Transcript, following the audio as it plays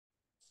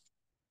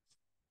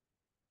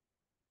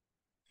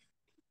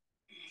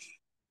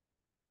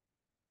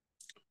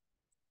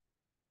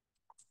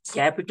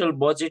Capital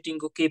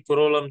बजेटिङको के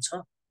problem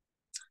छ?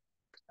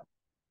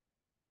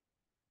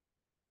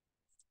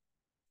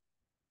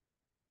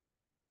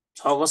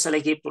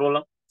 कसैलाई के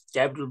प्रब्लम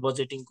क्यापिटल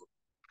बजेटिङको?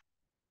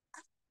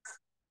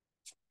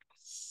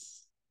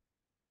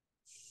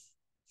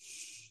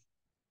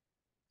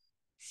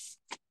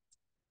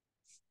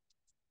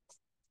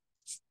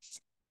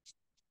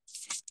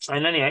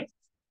 छैन नि है?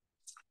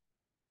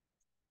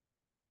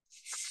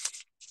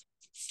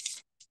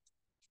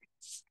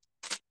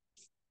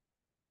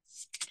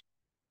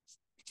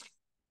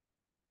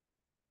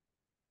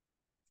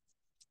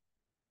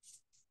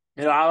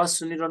 मेरो आवाज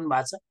सुनिरहनु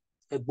भएको छ?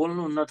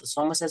 बोल्नुहुन्न त,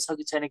 समस्या छ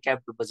कि छैन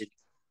क्यापिटल बजेटिङ?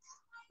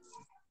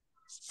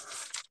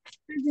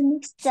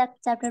 नेक्स्ट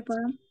च्याप्टर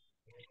पढौँ।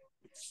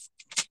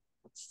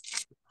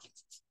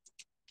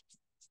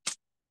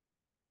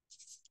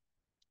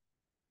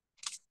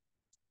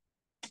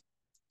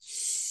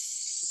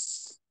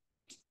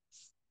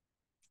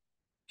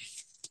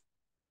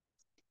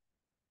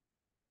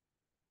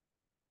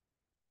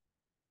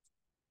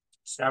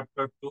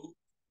 Chapter 2,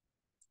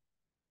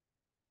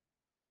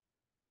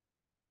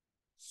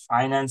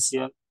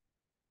 Financial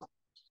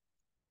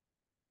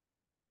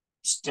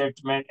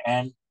Statement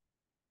and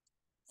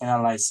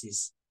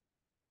Analysis.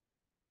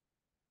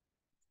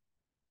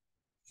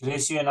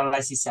 Ratio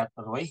analysis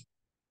chapter हो है।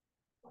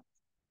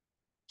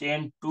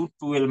 10 to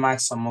 12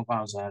 मार्क्ससम्मको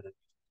आउँछ।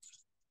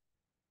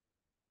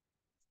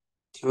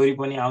 थ्योरी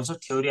पनि आउँछ,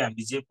 थ्योरी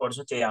हामी जे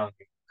पढ्छौँ त्यही आउँछ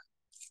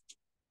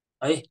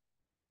है।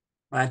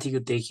 माथिको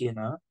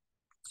देखिएन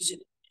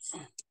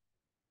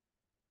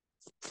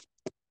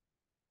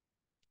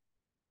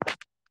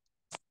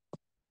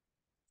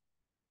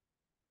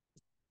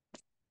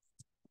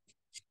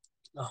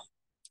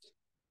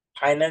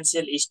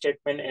financial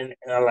statement and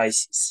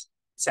analysis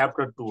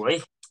chapter 2 है।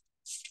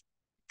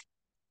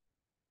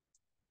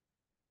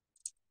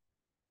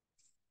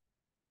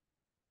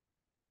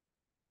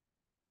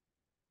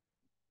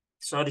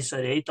 सरी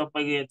है,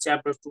 तपाईको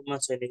च्याप्टर 2 मा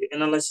छैन कि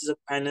analysis of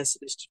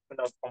financial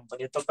statement of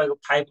company, तपाईको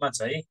 5 मा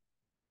छ है।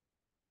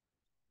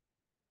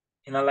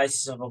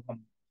 एनालाइसिस अफ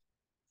कम्पनी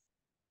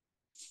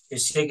यो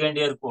सेकेन्ड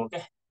इयरको हो क्या।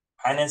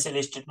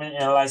 Financial statement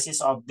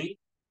analysis of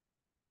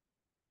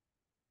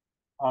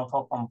a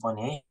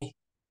company है।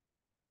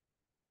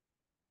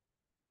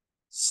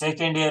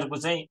 सेकेन्ड इयरको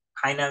चाहिँ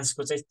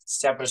फाइनान्सको चाहिँ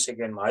च्याप्टर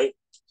 2 मा है।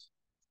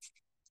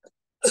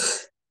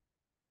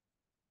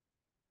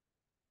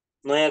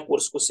 नयाँ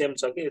कोर्सको सेम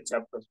छ कि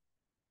च्याप्टर।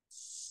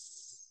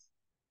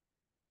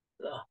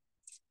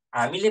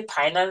 हामीले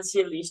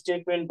फाइनान्शियल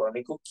स्टेटमेन्ट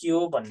भनेको के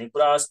हो भन्ने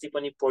कुरा अस्ति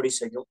पनि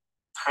पढिसक्यौँ।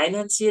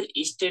 फाइनान्शियल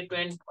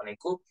स्टेटमेन्ट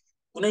भनेको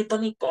कुनै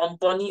पनि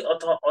कम्पनी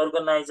अथवा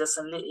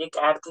अर्गनाइजेसनले एक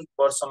आर्थिक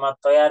वर्षमा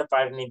तयार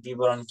पार्ने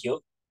विवरण के हो?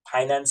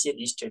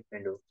 फाइनान्शियल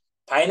स्टेटमेन्ट हो।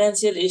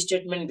 फाइनान्शियल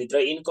स्टेटमेन्ट भित्र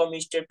income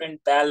statement,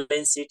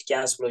 balance seat,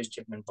 cash flow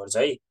statement पर्छ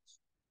है।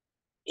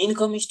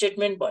 इन्कम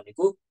स्टेटमेन्ट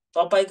भनेको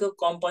तपाईको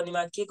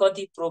कम्पनीमा के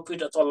कति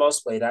प्रॉफिट अथवा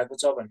लस भइरहेको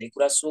छ भन्ने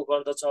कुरा सो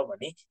गर्दछ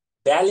भने,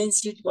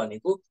 ब्यालेन्स सिट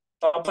भनेको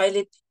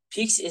तपाईले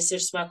फिक्स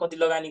एसेट्समा कति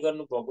लगानी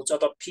गर्नु भएको छ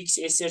त, फिक्स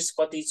एसेट्स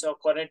कति छ,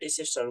 करेन्ट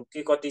एसेट्सहरु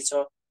के कति छ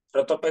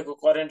र तपाईको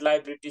करेन्ट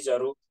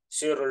लायबिलिटिजहरु,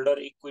 शेयर होल्डर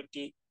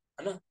इक्विटी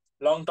हैन,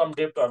 लङ टर्म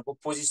डेब्टहरुको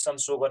पोजिसन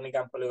सो गर्ने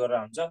काम कसले गरेर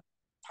हुन्छ?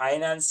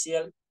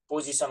 फाइनान्शियल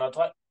पोजिसन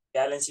अथवा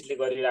ब्यालेन्स सिटले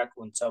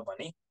गरिरहेको हुन्छ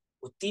भने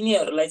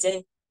तिनीहरुलाई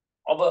चाहिँ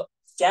अब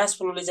क्याश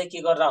फ्लोले चाहिँ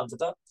के गरेर हुन्छ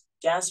त?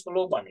 क्याश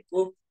फ्लो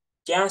भनेको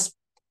क्याश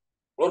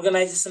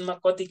अर्गनाइजेसनमा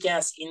कति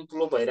क्याश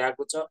इनफ्लो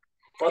भइरहेको छ,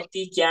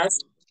 कति क्याश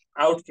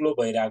आउटफ्लो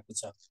भइरहेको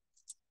छ,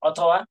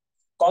 अथवा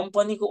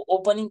कम्पनीको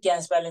ओपनिङ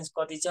क्याश ब्यालेन्स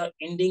कति छ,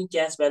 इन्डिङ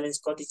क्याश ब्यालेन्स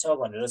कति छ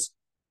भनेर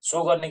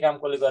सो गर्ने काम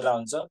कसले गरेर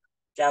हुन्छ?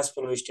 क्याश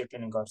फ्लो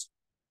स्टेटमेन्ट गर्छ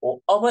हो।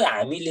 अब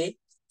हामीले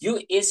यो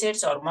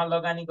एसेट्सहरुमा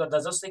लगानी गर्दा,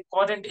 जस्तै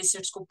करेन्ट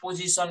एसेट्सको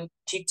पोजिसन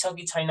ठीक छ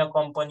कि छैन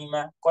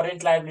कम्पनीमा,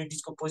 करेन्ट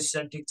लायबिलिटिजको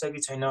पोजिसन ठीक छ कि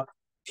छैन,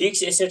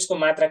 फिक्स एसेट्सको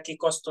मात्रा के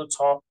कस्तो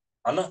छ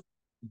हैन,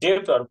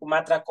 डेब्टहरुको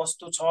मात्रा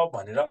कस्तो छ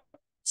भनेर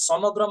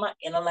समग्रमा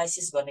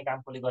एनालाइसिस गर्ने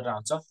काम कसले गरेर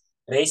हुन्छ?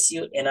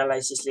 रेशियो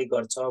एनालाइसिसले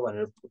गर्छ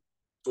भनेर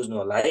बुझ्नु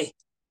होला है।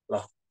 ल,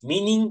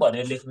 मिनिङ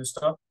भनेर लेख्नुस् त।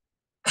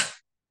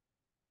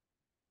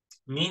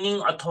 मिनिङ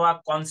अथवा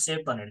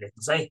कन्सेप्ट भनेर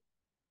लेख्नुस् है।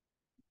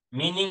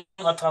 मिनिङ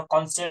अथवा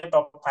concept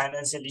of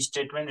financial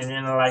statement and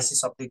analysis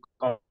of the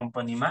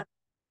कम्पनीमा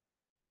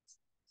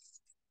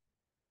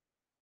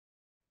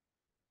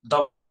the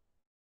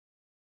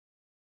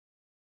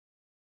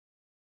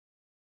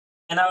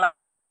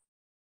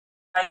analysis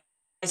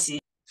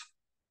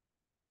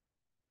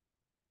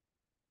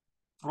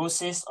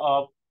process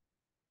of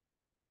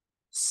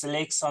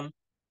selection,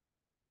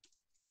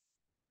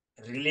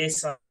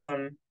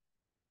 relation,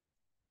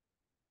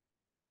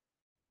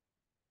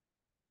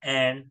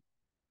 and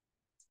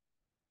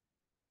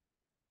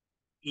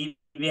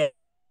even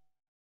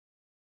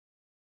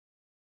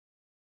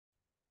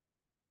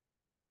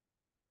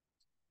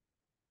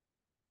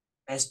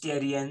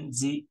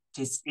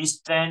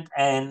strength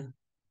and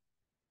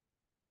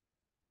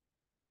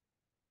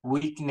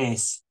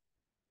weakness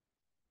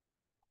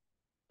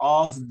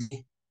of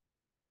the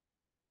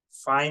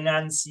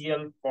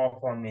financial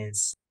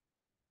performance.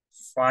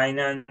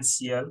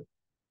 financial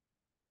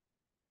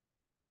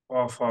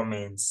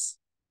performance.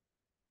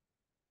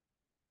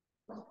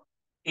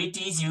 It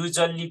is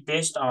usually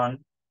based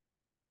on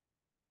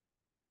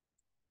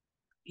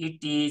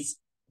it is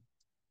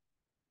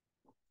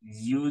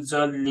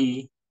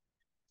usually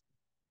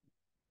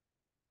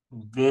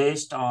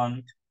based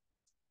on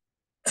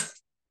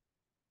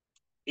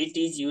it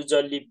is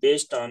usually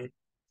based on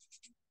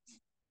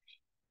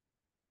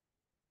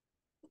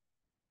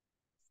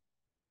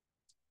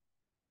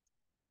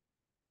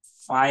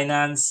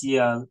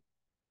financial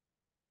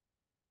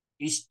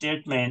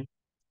statement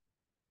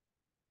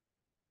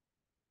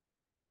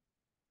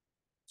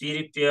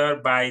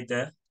prepared by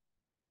the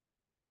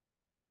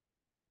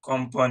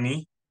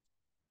company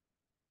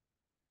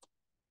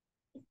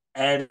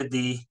at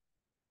the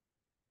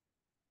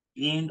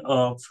end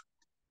of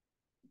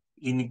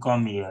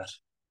income year,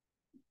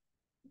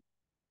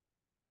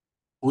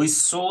 which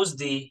shows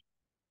the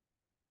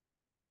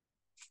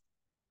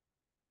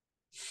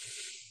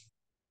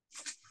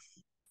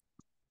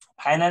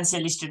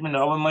financial statement.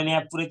 अब मैले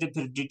यहाँ पुरै त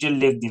फेरि detail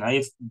लेख्दिन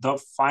है. The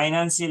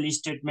financial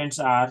statements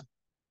are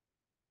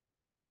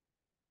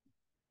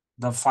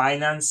the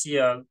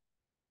financial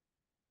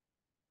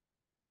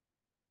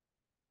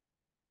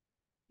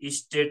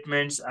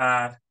statements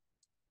are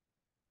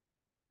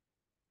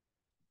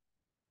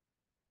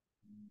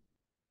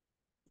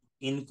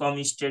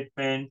income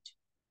statement,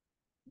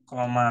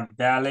 comma,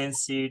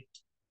 balance sheet,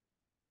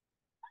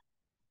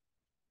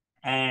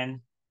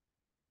 and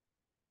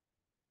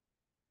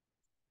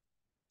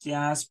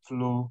cash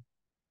flow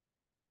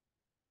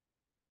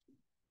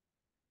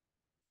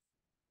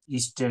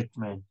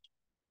statement,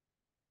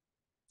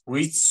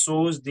 which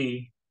shows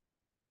the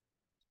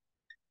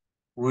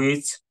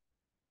which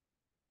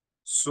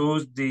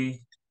shows the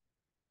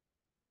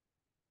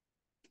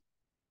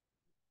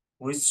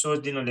which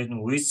shows the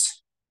knowledge,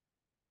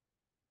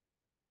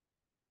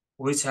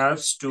 which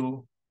helps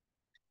to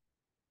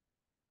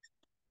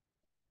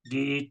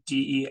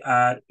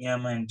determine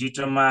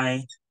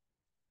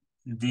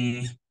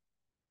the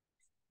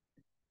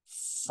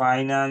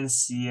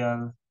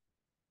financial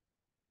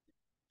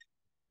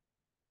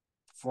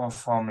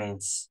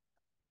performance.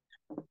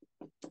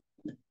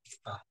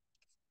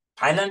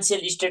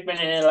 Financial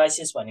statement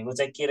analysis भनेको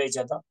चाहिँ के रहेछ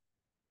त?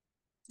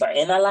 The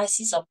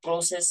analysis of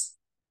process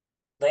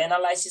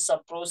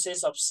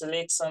of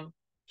selection,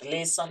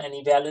 relation, and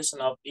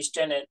evaluation of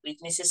strengths and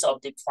weaknesses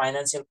of the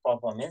financial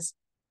performance.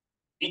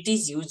 It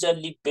is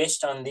usually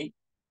based on the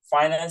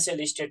financial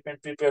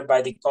statement prepared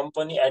by the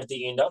company at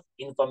the end of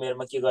income year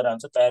मा के गरेर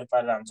हुन्छ तयार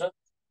पारेर हुन्छ.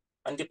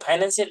 अनि त्यो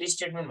financial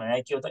statement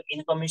भनेको के हो त?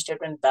 Income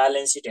statement,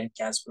 balance seat and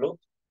cash flow,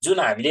 जुन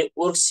हामीले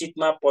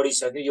वर्कसिटमा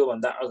पढिसक्यो यो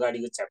भन्दा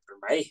अगाडिको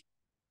च्याप्टरमा है.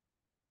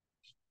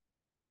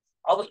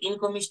 अब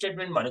इन्कम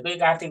स्टेटमेन्ट भनेको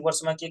एक आर्थिक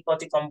वर्षमा के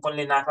कति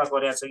कम्पनीले नाफा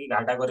गरेको छ कि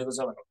घाटा गरेको छ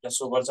भनेर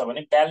सो गर्छ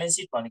भने ब्यालेन्स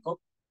सिट भनेको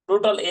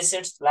total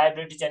assets,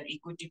 liabilities and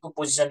इक्विटीको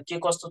position के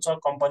कस्तो छ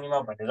कम्पनीमा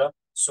भनेर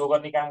सो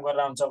गर्ने काम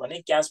गरेर हुन्छ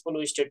भने क्याश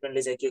फ्लो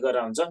स्टेटमेन्टले चाहिँ के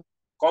गरेर हुन्छ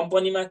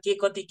कम्पनीमा के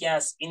कति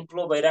क्याश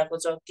इनफ्लो भइरहेको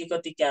छ, के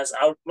कति क्याश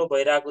आउटफ्लो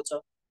भइरहेको छ,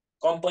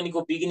 कम्पनीको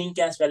बिगिनिङ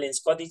क्याश ब्यालेन्स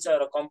कति छ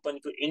र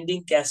कम्पनीको एन्डिङ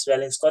क्याश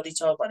ब्यालेन्स कति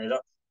छ भनेर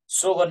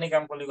सो गर्ने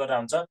काम कसले गरेर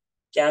हुन्छ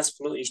क्याश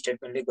फ्लो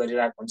स्टेटमेन्टले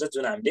गरिरहेको हुन्छ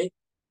जुन हामीले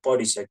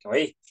पढिसक्यौँ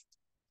है.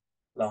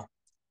 ल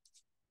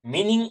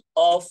मिनिङ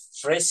अफ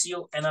रेसियो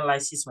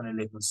एनालाइसिस भनेर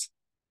लेख्नुस्.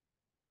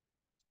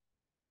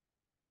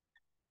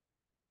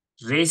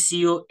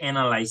 Ratio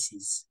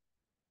analysis,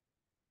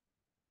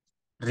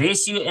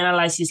 ratio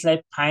एनालाइसिसलाई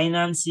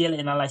financial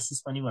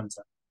analysis पनि भन्छ.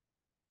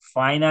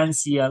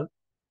 Financial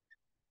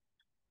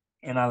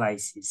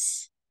analysis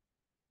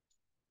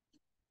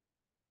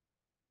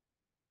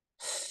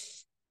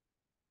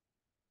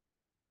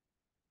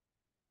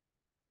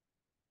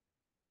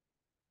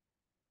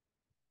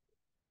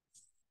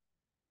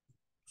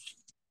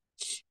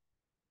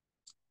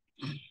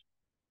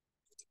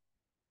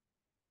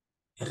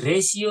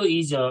ratio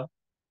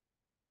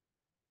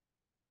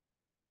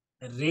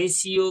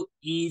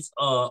is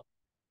a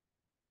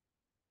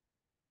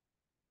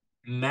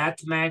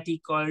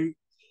mathematical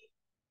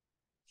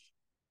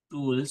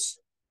tools.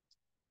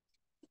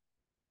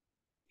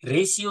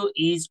 Ratio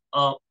is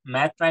a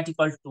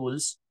mathematical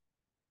tools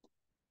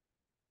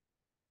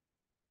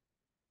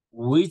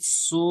which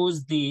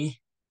shows the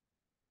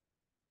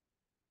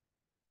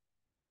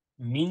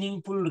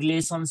meaningful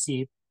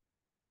relationship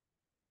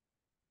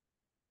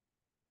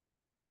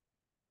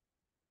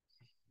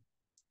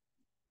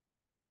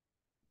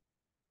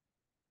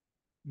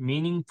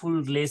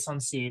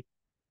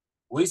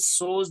which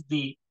shows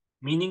the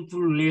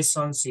meaningful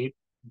relationship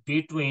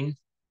between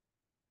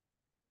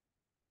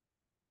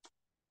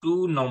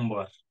two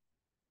number,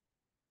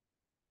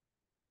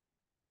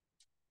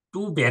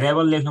 two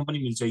variable लेख्न पनि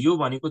मिल्छ. यो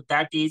भनेको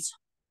that is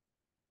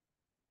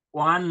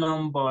one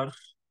number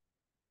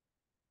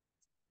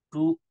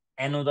to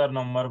another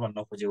number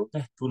भन्न खोजेको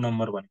क्या. To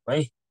number भनेको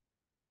है.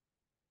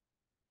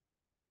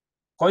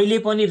 कहिले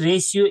पनि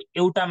रेसियो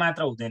एउटा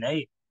मात्र हुँदैन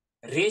है.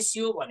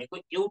 रेसियो भनेको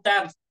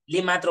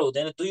एउटाले मात्र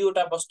हुँदैन,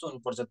 दुईवटा वस्तु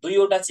हुनुपर्छ.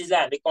 दुईवटा चिजलाई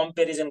हामीले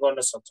कम्पेरिजन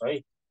गर्न सक्छौँ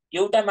है.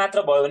 एउटा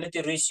मात्र भयो भने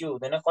त्यो रेसियो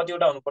हुँदैन,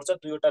 कतिवटा हुनुपर्छ,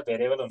 दुईवटा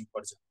भेरिएबल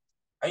हुनुपर्छ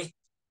है।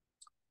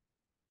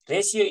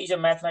 Ratio is a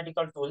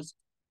mathematical tools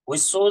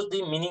which shows the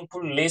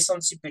meaningful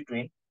relationship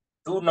between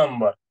two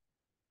number,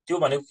 त्यो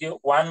भनेको के हो,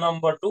 one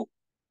number to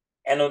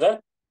another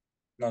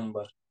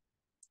number।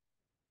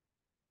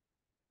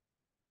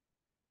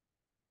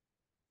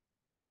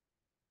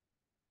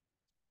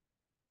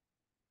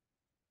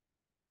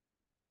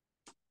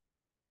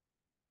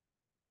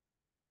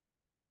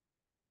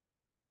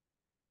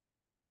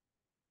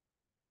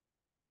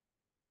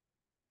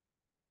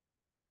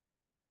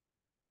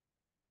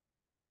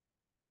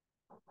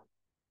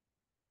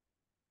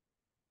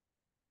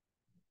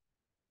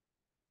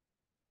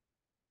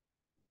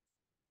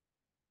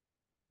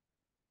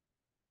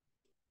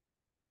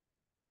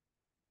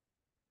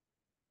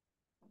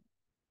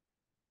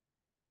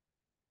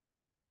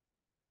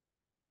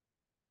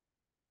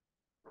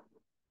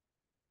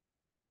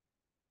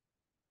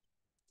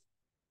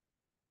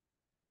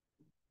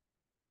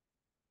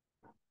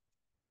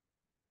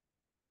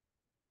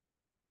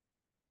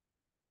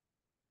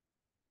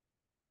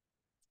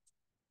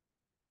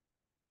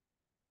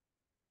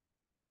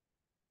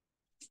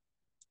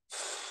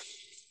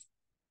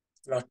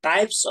 ल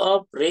टाइप्स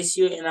अफ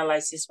रेसियो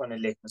एनालाइसिस भनेर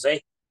लेख्नुहोस् है।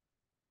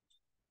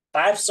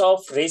 Types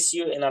of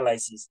ratio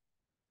analysis.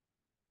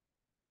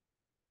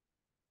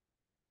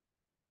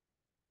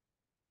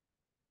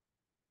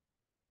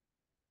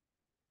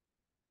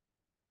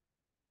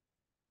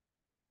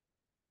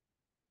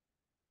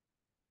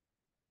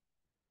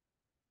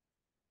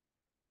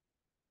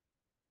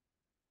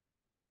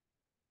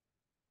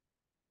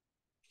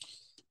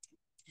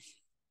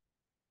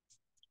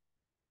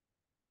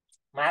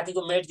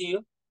 माथिको मेट दियो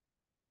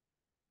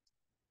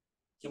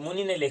कि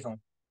मुनि नै लेखौँ?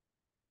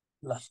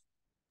 ल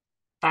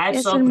types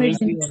Yes, sir, of made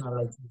them. Ratio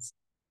analysis.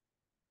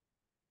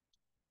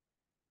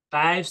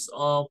 Types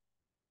of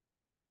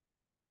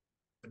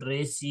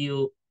ratio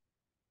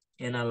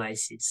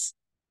analysis,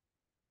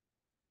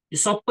 यो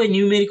सबै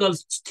न्युमेरिकल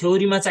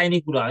थ्योरीमा चाहिने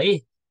कुरा है।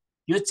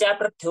 यो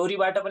च्याप्टर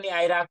थ्योरीबाट पनि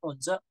आइरहेको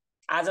हुन्छ।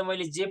 आज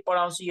मैले जे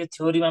पढाउँछु यो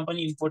थ्योरीमा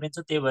पनि इम्पोर्टेन्ट छ,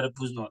 त्यही भएर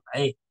बुझ्नु होला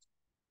है।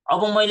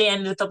 अब मैले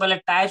यहाँनिर तपाईँलाई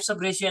टाइप्स अफ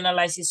रेसियो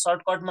एनालाइसिस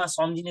सर्टकटमा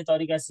सम्झिने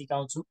तरिका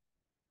सिकाउँछु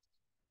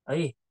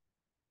है।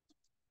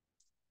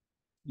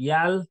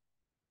 याल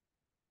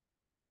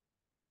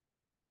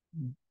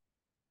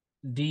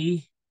डी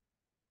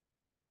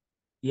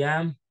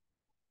याम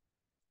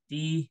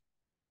टी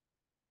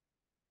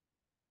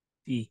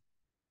पी,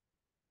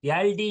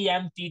 याल डी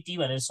याम टी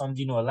भनेर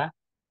सम्झिनु होला।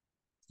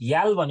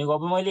 याल भनेको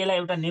अब मैले यसलाई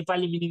एउटा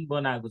नेपाली मिनिङ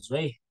बनाएको छु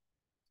है,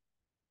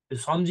 यो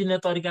सम्झिने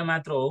तरिका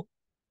मात्र हो।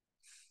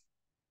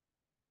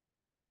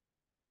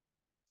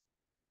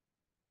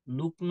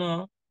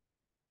 लुक्न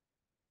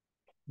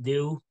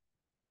देऊ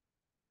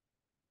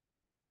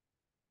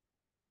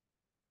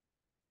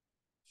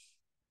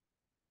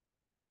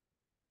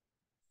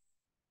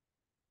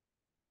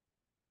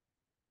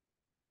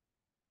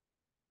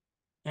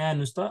यहाँ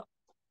हेर्नुहोस् त,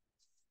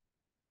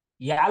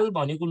 याल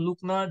भनेको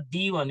लुक्न,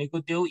 डी भनेको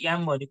देऊ,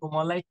 याम भनेको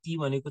मलाई, टी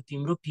भनेको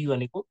तिम्रो, पी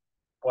भनेको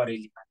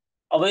परेलीमा।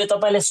 अब यो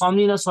तपाईँले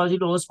सम्झिन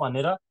सजिलो होस्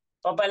भनेर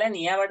तपाईँलाई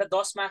नि यहाँबाट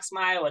 10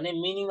 मार्क्समा आयो भने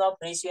meaning of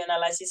ratio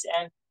analysis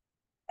and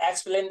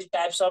explain the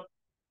types of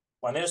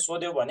भनेर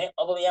सोध्यो भने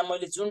अब यहाँ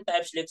मैले जुन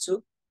टाइप्स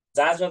लेख्छु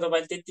जाँचमा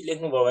तपाईँले त्यति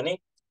लेख्नुभयो भने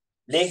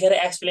लेखेर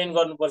एक्सप्लेन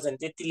गर्नुपर्छ नि,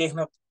 त्यति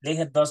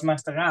लेखेर 10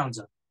 मार्क्स त कहाँ हुन्छ।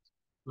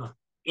 ल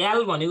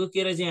एल भनेको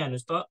के रहेछ यहाँ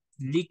हेर्नुहोस् त,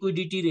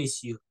 लिक्विडिटी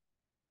रेसियो,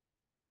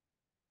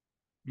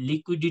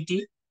 लिक्विडिटी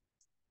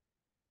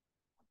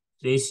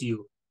रेसियो।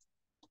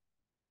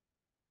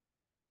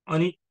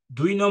 अनि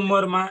 2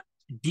 नम्बरमा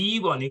डी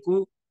भनेको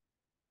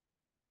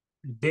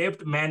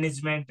डेब्ट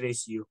म्यानेजमेन्ट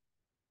रेसियो,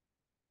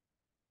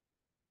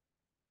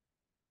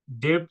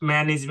 डेब्ट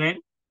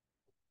म्यानेजमेन्ट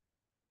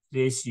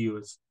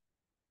रेसियोज।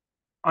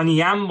 अनि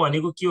याम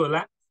भनेको के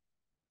होला,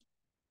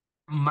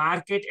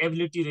 market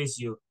ability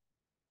ratio,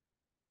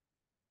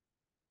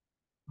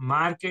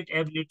 market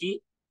ability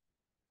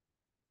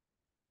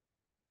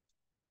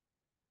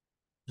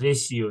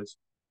ratios.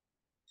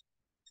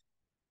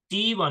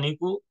 T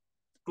भनेको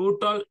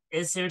total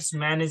assets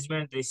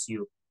management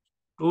ratio,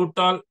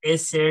 total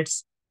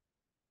assets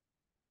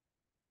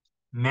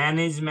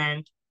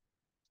management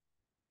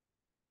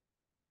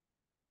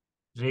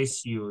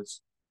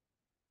ratios.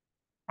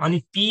 अनि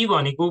पी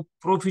भनेको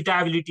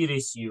प्रोफिटेबिलिटी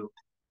रेसियो,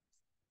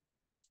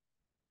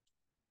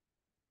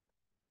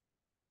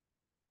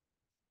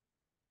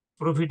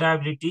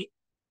 प्रोफिटेबिलिटी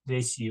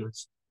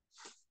रेसियोज।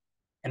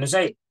 हेर्नुहोस्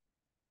है,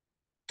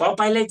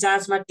 तपाईँलाई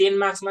जाँचमा 10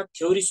 मार्क्समा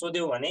थ्योरी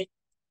सोध्यो भने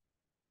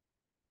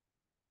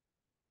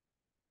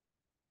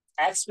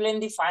explain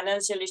the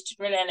financial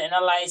statement and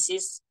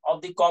analysis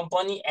of the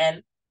company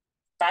and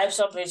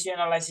types of ratio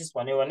analysis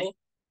भन्यो भने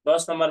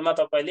 10 नम्बरमा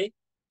तपाईँले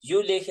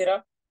यो लेखेर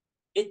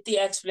यति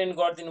एक्सप्लेन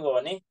गरिदिनु भयो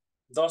भने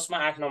 10 मा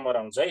 8 नम्बर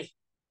आउँछ है।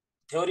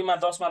 थ्योरीमा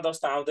 10 मा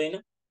 10 त आउँदैन।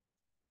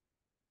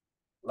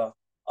 ल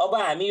अब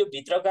हामी यो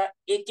भित्रका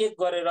एक एक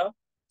गरेर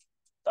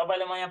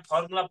तपाईलाई म यहाँ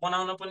फर्मुला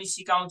बनाउन पनि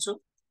सिकाउँछु,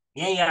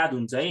 यही याद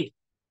हुन्छ है।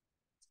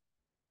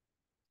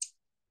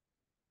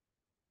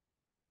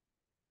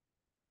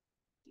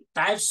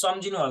 टाइप्स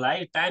सम्झिनु होला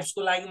है।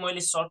 टाइप्सको लागि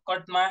मैले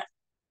सर्टकटमा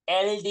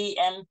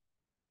एलडिएमटिपी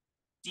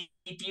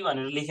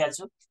भनेर लेखेको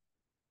छु।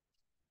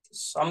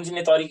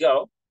 सम्झिने तरिका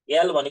हो।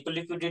 एल भनेको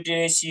लिक्विडिटी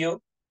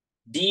रेसियो,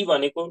 डी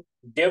भनेको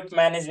डेब्ट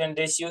म्यानेजमेन्ट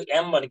रेसियो,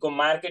 एम भनेको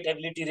मार्केट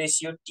एबिलिटी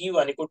रेसियो, टी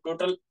भनेको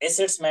total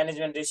assets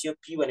management ratio,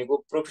 P भनेको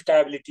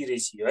प्रोफिटेबिलिटी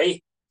रेसियो है।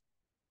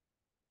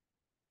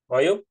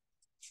 भयो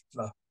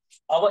ल।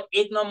 अब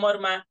 1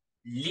 नम्बरमा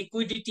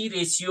लिक्विडिटी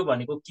रेसियो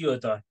भनेको के हो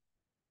त?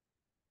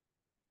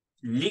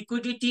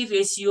 लिक्विडिटी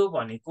रेसियो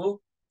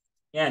भनेको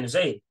यहाँ हेर्नुहोस्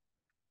है,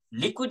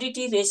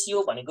 लिक्विडिटी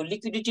रेसियो भनेको,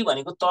 लिक्विडिटी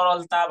भनेको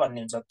तरलता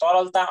भन्ने हुन्छ,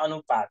 तरलता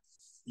अनुपात।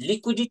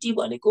 लिक्विडिटी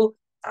भनेको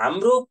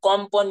हाम्रो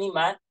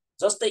कम्पनीमा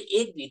जस्तै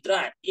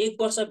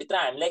एक वर्षभित्र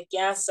हामीलाई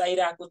क्यास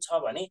चाहिरहेको छ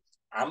भने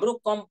हाम्रो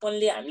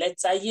कम्पनीले हामीलाई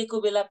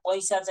चाहिएको बेला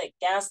पैसा चाहिँ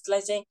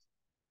क्यासलाई चाहिँ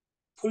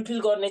फुलफिल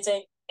गर्ने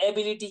चाहिँ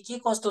एबिलिटी के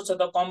कस्तो छ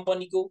त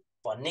कम्पनीको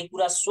भन्ने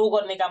कुरा सो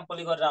गर्ने काम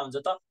कसले गरेर हुन्छ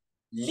त?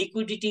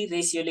 लिक्विडिटी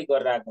रेसियोले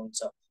गरिरहेको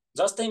हुन्छ।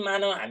 जस्तै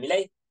मानव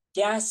हामीलाई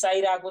क्यास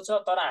चाहिरहेको छ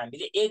तर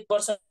हामीले 1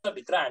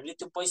 वर्षभित्र हामीले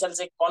त्यो पैसालाई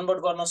चाहिँ कन्भर्ट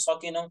गर्न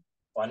सकेनौँ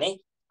भने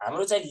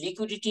हाम्रो चाहिँ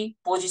लिक्विडिटी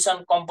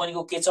पोजिसन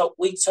कम्पनीको के छ,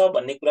 विक छ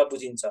भन्ने कुरा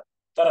बुझिन्छ।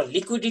 तर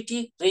लिक्विडिटी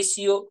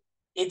रेसियो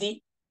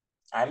यदि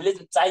हामीले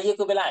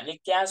चाहिएको बेला हामीले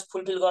क्यास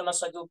फुलफिल गर्न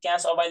सक्यौँ,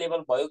 क्यास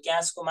अभाइलेबल भयो,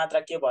 क्यासको मात्रा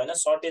के भएन,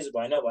 सर्टेज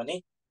भएन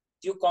भने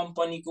त्यो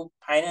कम्पनीको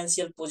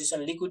फाइनान्सियल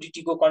पोजिसन,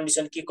 लिक्विडिटीको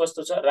कन्डिसन के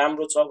कस्तो छ,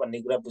 राम्रो छ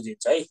भन्ने कुरा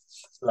बुझिन्छ है।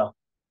 ल,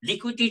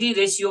 लिक्विडिटी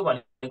रेसियो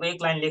भनेको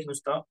एक लाइन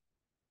लेख्नुस् त।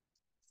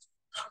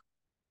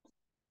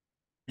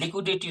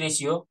 Liquidity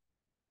ratio,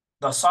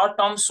 the short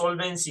term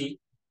सोल्वेन्सी,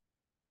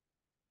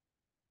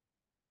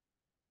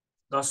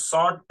 the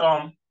short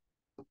term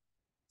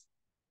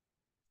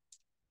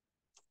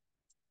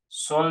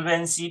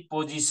solvency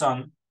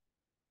position,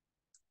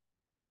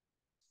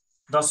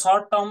 the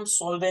short term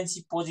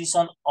solvency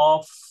position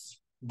of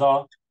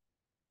the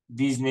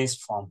business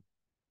firm.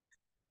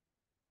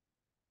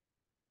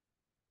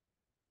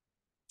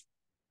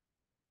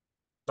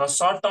 The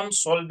short term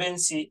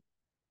solvency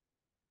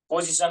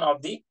position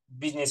of the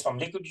business firm.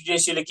 Liquidity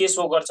रेशियोले के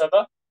so गर्छ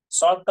त?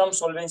 Short term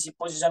सोल्वेन्सी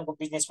पोजिसनको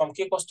business form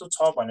के कस्तो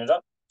छ भनेर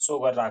so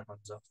गरिरहेको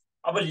हुन्छ।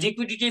 अब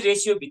लिक्विडिटी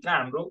रेशियो भित्र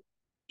हाम्रो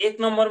 1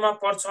 नम्बरमा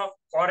पर्छ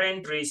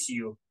करेन्ट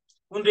रेशियो।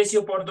 कुन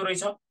रेशियो पर्दो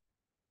रहेछ?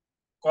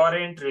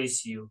 करेन्ट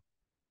रेशियो,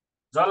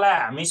 जसलाई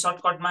हामी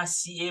सर्टकटमा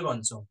सीए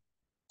भन्छौँ।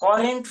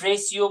 करेन्ट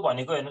रेशियो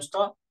भनेको हेर्नुस्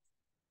त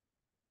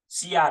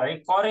सीआर है,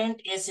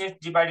 करेन्ट एसेट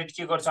डिवाइडेड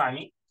के गर्छौँ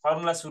हामी?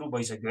 फर्मुला सुरु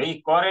भइसक्यो है।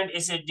 करेन्ट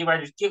एसेट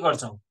डिवाइडेड के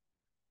गर्छौँ?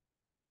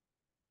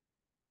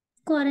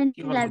 Current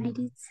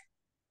liabilities.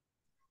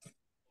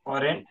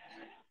 Current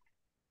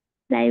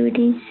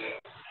liabilities.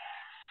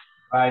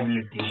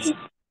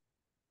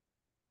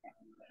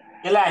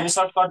 यसलाई हामी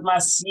सर्टकटमा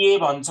सीए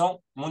भन्छौँ,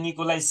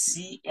 मुनिकोलाई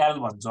सीएल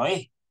भन्छौँ है।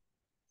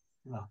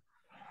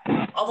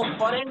 अब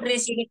करेन्ट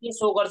रेशियोले के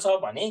सो गर्छ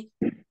भने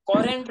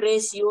current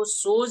ratio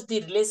shows the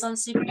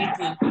relationship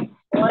between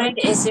current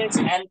assets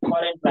and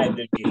current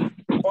liabilities.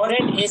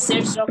 Current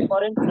assets र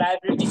करेन्ट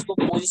लायबिलिटीजको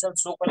पोजिसन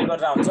सो कसले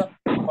गरेर हुन्छ?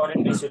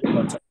 करेन्ट रेशियोले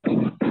गर्छ।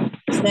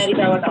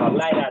 स्नारिकाबाट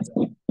हल्ला आइरहेछ,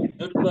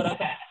 म्युट गर त।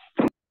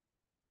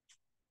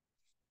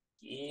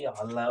 के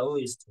हल्ला हो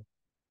यस्तो?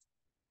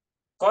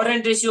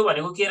 करेन्ट रेशियो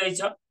भनेको के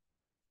रहेछ?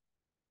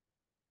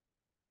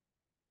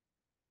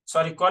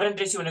 सरी, करेन्ट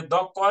रेशियो भनेको the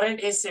current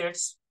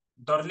assets,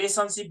 the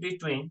relationship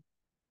between,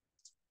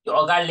 यो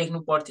अगाडि लेख्नु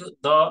पर्थ्यो,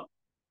 the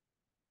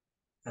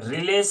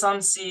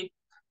relationship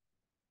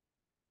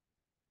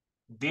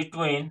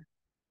between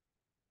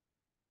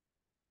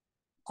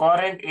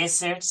current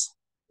assets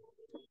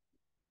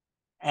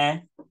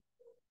and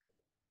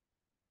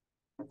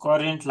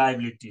current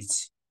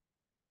liabilities.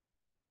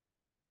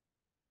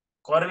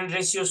 Current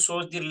ratio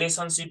shows the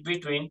relationship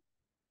between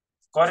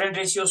current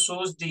assets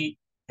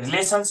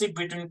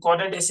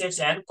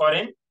and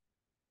current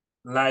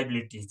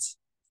liabilities,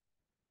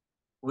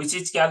 which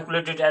is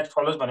calculated as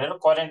follows भनेर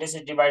current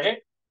asset divided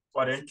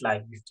current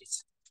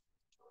liabilities.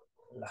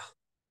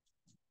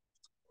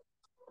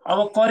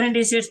 अब current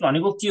assets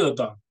भनेको के हो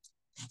त?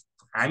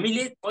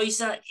 हामीले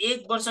पैसा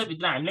 1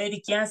 वर्षभित्र हामीलाई यदि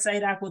क्यास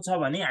चाहिरहेको छ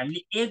भने हामीले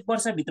 1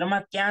 वर्षभित्रमा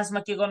क्यासमा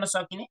के गर्न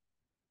सकिने,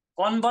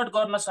 कन्भर्ट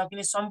गर्न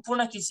सकिने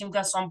सम्पूर्ण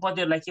किसिमका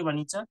सम्पत्तिहरूलाई के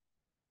भनिन्छ?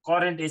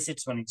 करेन्ट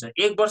एसेट्स भनिन्छ।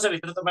 1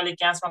 वर्षभित्र तपाईले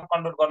क्यासमा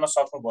कन्भर्ट गर्न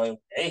सक्नुभयो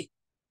है।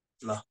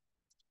 ल,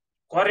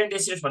 करेन्ट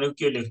एसेट्स भनेको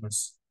के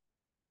लेख्नुस्?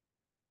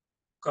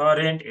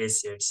 करेन्ट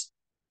एसेट्स,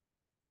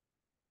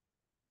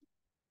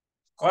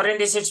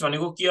 करेन्ट एसेट्स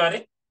भनेको के अरे?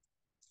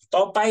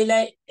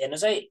 तपाईलाई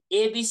हेर्नुस् है,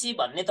 एबीसी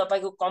भन्ने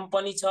तपाईको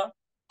कम्पनी छ,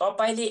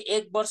 तपाईले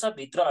 1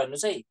 वर्षभित्र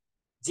हेर्नुस् है,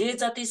 जे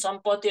जति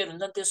सम्पत्तिहरू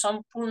हुन्छन् त्यो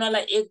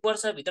सम्पूर्णलाई 1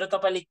 वर्षभित्र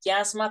तपाईले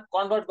क्यासमा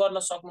कन्भर्ट गर्न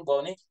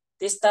सक्नुभयो भने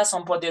त्यस्ता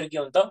सम्पत्तिहरू के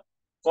हुन्छ त?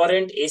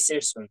 करेन्ट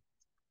एसेट्स हुन्।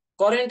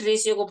 करेन्ट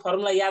रेशियोको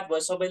फर्मुला याद भयो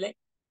सबैलाई?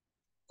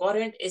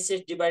 करेन्ट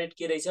एसेट डिवाइडेड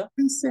के रहेछ?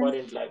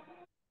 Current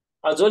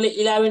liability. जसले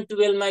 11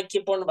 12 मा के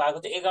पढ्नु भएको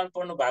थियो, एकाउन्ट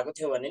पढ्नु भएको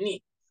थियो भने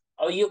नि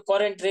अब यो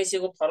करेन्ट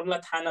रेशियोको फर्मुला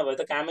थाहा नभए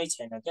त कामै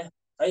छैन क्या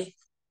है।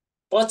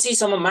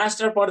 पछिसम्म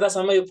मास्टर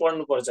पढ्दासम्म यो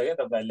पढ्नु पर्छ क्या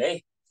तपाईहरुले है,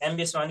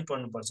 एमबीएस मा पनि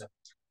पढ्नु पर्छ।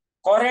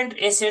 करेन्ट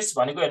एसेट्स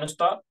भनेको हेर्नुस्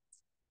त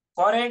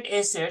current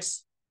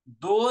assets,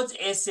 those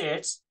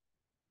assets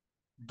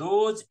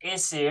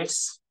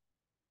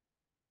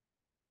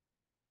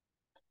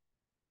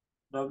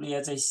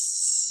WHI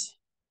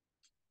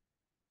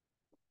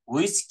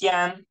which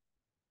can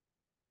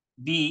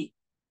be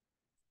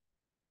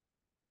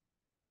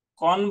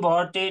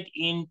converted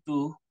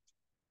into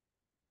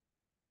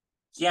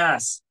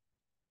cash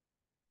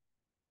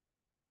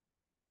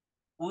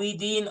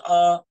within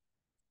a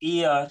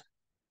year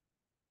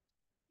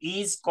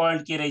is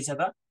called के रहेछ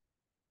त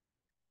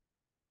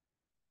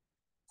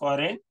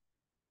करेन्ट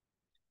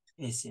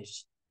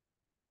एसेट्स।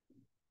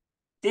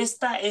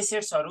 त्यस्ता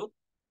एसेट्सहरु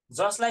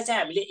जसलाई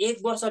चाहिँ हामीले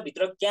 1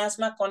 वर्षभित्र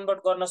क्याशमा कन्भर्ट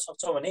गर्न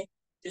सक्छौं भने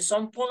त्यो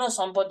सम्पूर्ण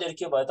सम्पत्तिहरु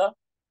के भयो त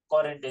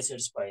करेन्ट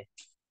एसेट्स भए।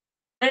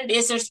 करेन्ट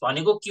एसेट्स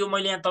भनेको के हो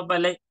मैले यहाँ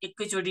तपाईलाई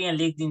एकैचोटी यहाँ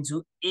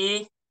लेखिदिन्छु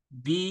A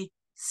B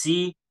C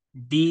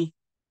D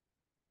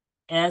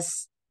S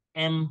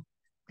am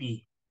P.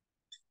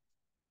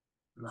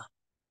 ल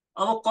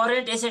अब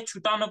करेन्ट एसेट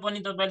छुटाउन पनि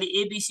तपाईले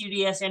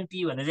एबीसीडी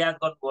एसएमपी भनेर याद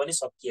गर्नुभयो भने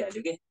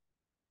सकिहाल्यो के।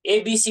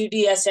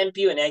 एबीसीडी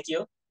एसएमपी भने के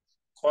हो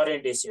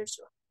करेन्ट एसेट्स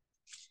हो।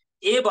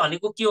 ए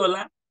भनेको के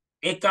होला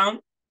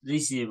account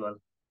receivable,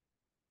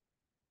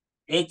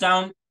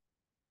 account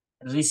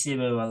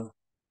receivable.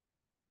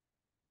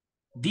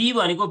 Be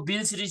भनेको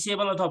बिल्स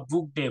रिसिभेबल अथवा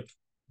book date,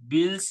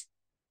 bills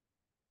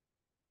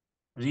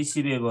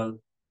receivable.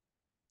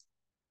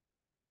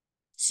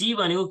 C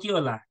भनेको के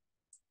होला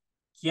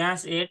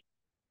क्याश एट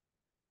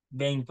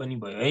बैंक पनि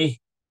भयो है।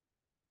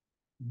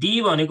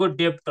 डी भनेको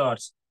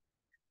डेप्टर्स,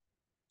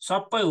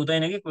 सबै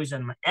हुँदैन के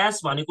क्वेशनमा।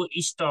 एस भनेको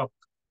स्टक,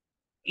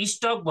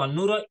 स्टक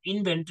भन्नु र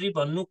इन्भेन्ट्री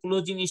भन्नु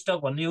क्लोजिङ स्टक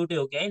भन्नु एउटै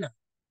हो कि हैन।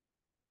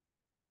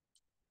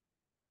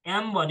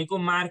 एम भनेको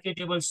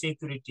मार्केटेबल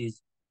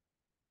सेक्युरिटीज,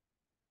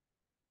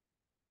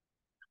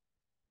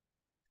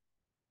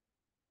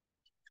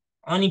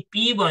 अनि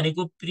पी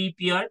भनेको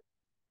प्रिपेयर्ड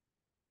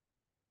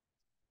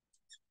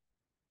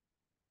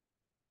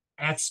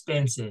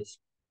एक्सपेन्सेस।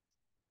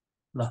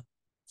 ल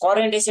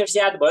करेन्ट एसेट्स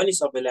याद भयो नि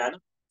सबैले हैन।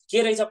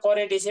 के रहेछ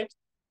करेन्ट एसेट्स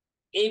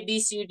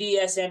एबीसीडी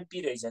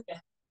एसएमपी रहेछ क्या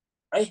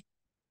है।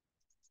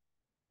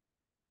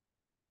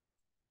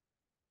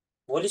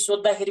 भोलि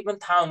सोध्दाखेरि पनि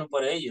थाहा हुनु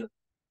पर्यो है यो।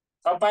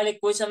 तपाईले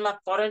क्वेशनमा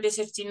करेन्ट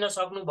एसेट चिन्न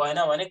सक्नु भएन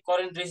भने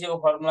करेन्ट रेशियोको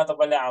फर्मुला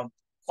तपाईले आउँ।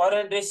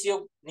 करेन्ट रेशियो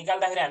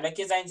निकाल्दाखेरि हामीलाई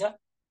के चाहिन्छ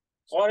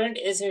करेन्ट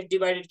एसेट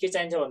डिवाइडेड के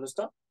चाहिन्छ भन्नुस्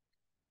त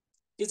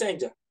के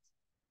चाहिन्छ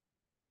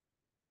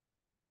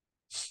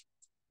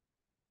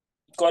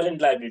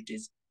करेन्ट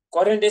लायबिलिटीज।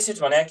 करेन्ट एसेट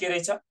भने के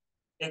रहेछ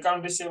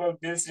account receivable,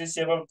 bills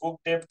receivable, book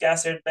date,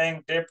 cash at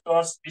bank,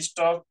 debtors,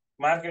 stock,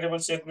 marketable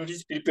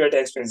securities, prepared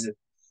expenses.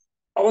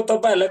 अब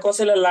तपाईहरुलाई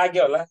कसैलाई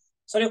लाग्यो होला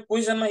सर यो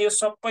क्वेशनमा यो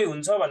सबै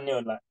हुन्छ भन्ने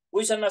होला।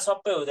 क्वेशनमा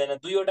सबै हुँदैन,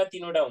 दुईवटा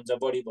तीनवटा हुन्छ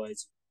बढी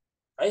भएछ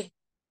है।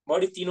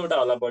 बढी तीनवटा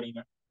होला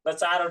बढीमा र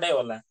चारवटै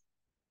होला।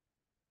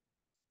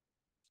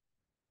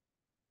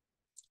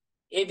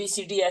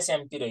 एबीसीडी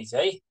एसएमपी रहेछ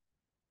है।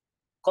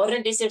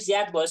 करेन्ट एसेट्स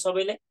याद भयो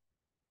सबैले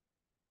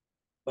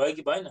भयो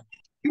कि भएन?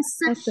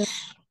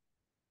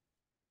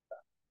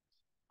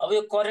 अब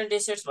यो करेन्ट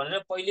एसेट्स भनेर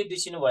पहिले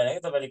बिर्सिनु भएन कि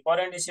तपाईले।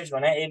 करेन्ट एसेट्स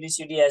भने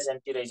एबीसीडी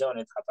एसएमपी रहेछ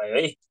भनेर थाहा पायो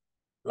है।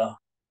 ल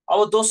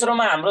अब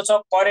दोस्रोमा हाम्रो छ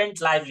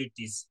करेन्ट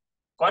लायबिलिटीज।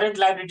 करेन्ट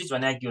लायबिलिटीज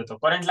भने के हो त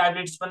करेन्ट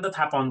लायबिलिटीज पनि त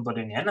थाहा पाउनु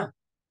पर्यो नि हैन।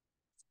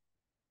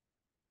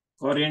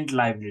 करेन्ट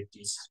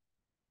लायबिलिटीज,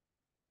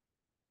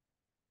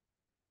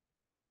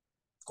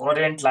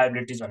 करेन्ट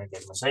लायबिलिटीज भनेर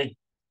हेर्नुस् है।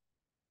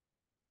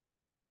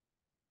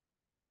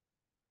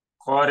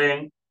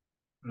 करेन्ट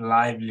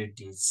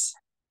लायबिलिटीज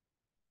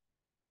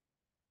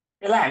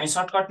यसलाई हामी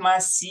सर्टकटमा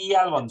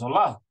सीएल भन्छौं। ल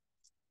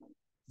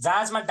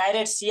जाँचमा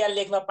डाइरेक्ट सीएल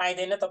लेख्न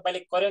पाइदैन, तपाईले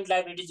करेन्ट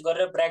लायबिलिटीज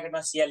गरेर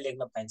ब्र्याकेटमा सीएल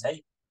लेख्न पाइन्छ है।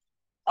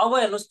 अब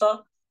हेर्नुस्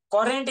त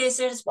करेन्ट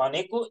एसेट्स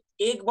भनेको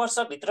 1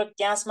 वर्षभित्र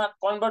क्याशमा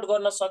कन्भर्ट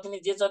गर्न सकिने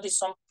जे जति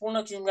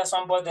सम्पूर्ण किसिमका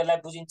सम्पत्तिहरुलाई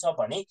बुझिन्छ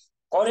भने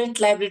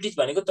करेन्ट लायबिलिटीज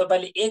भनेको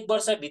तपाईले 1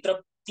 वर्षभित्र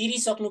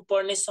तिरिसक्नु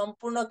पर्ने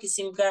सम्पूर्ण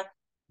किसिमका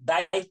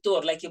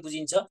दायित्वहरुलाई के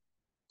बुझिन्छ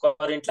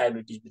करेन्ट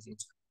लायबिलिटीज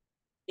बुझिन्छ।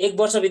 1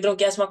 वर्षभित्र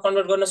क्याशमा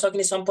कन्भर्ट गर्न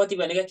सकिने सम्पत्ति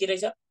भनेको के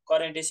रहेछ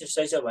करेन्ट एसेट्स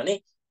रहेछ भने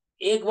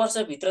 1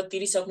 वर्षभित्र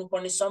तिरिसक्नु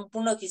पर्ने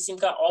सम्पूर्ण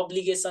किसिमका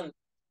अब्लिगेसन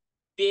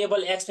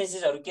पेएबल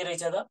एक्सपेन्सेसहरु के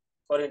रहेछ त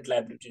करेन्ट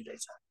लायबिलिटी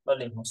रहेछ। ल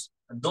लेख्नुस्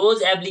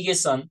दोज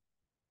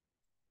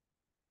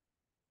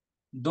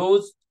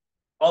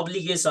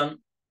अब्लिगेसन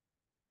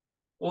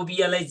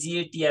ओबीएलआई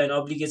जीएटी आयो भने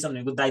अब्लिगेसन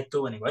भनेको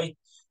दायित्व भनेको है।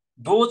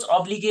 Those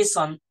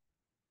obligation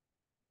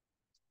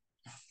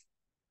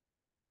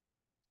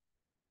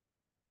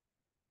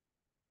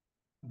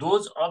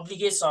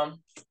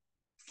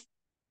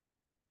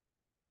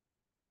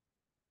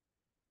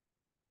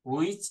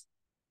which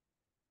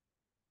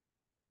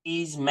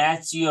is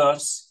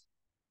matures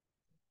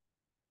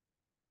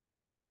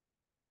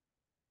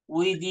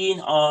within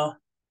a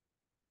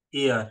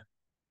year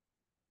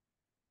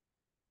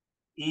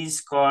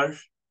is called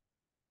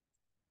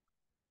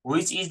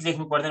which is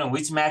लेख्नु पर्दैन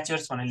which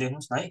matures भनेर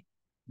लेख्नुस् न है।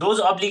 those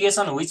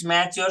obligation which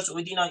matures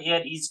within a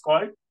year is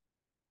called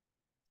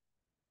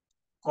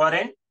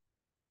current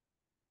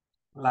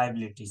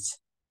liabilities।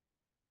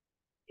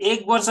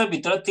 1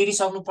 वर्षभित्र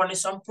तिरिसक्नुपर्ने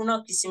सम्पूर्ण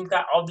किसिमका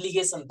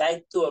अब्लिगेसन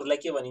दायित्वहरूलाई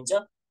के भनिन्छ?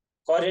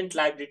 करेन्ट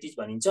लायबिलिटिज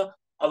भनिन्छ।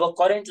 अब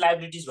करेन्ट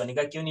लायबिलिटिज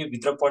भनेका के हुन् यो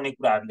भित्र पढ्ने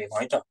कुराहरू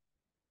लेखौँ है त।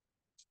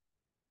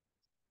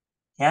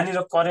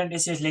 यहाँनिर करेन्ट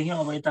एसेट्स लेख्यौँ,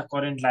 अब यता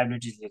करेन्ट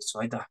लायबिलिटिज लेख्छु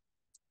है त।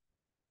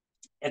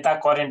 यता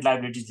करेन्ट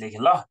लायबिलिटिज लेखेँ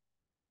ल।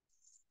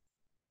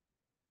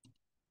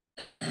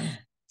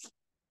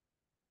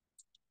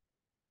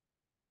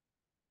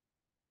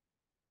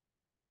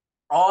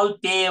 अल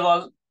पेएबल,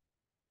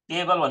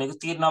 पेएबल भनेको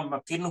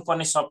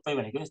तिर्नुपर्ने सबै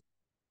भनेको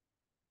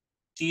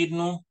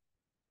तिर्नु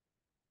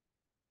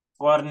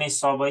पर्ने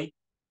सबै,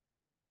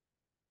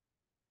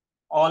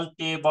 अल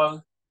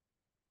पेएबल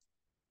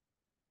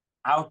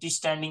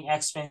आउटस्ट्यान्डिङ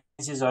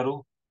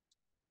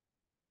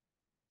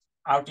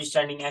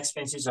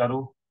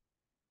एक्सपेन्सेसहरू,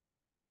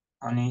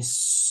 अनि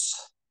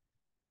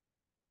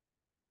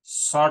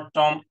सर्ट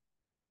टर्म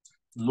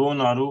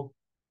लोनहरू,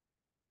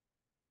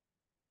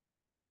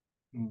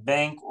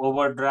 बैंक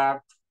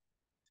ओभरड्राफ्ट।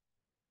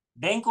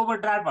 बैंक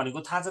ओभरड्राफ्ट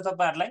भनेको थाहा छ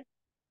तपाईहरुलाई?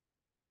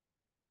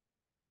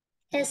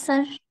 यस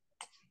सर।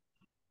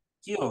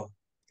 के हो?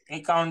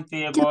 एकाउन्ट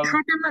त्यो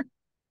पेएबल,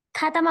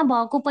 खातामा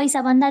भएको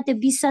पैसा भन्दा त्यो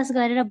विश्वास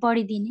गरेर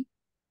बढी दिने।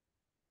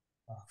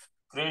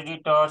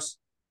 Creditors,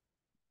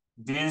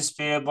 bills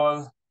payable.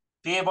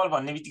 पेएबल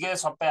भन्ने बित्तिकै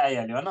सबै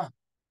आइहाल्यो हैन।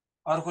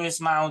 अर्को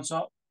यसमा आउँछ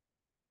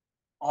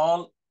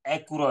अल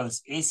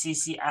एक्युरल्स,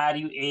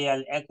 ACCRUAL,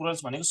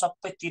 एक्युरल्स भनेको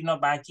सबै तिर्न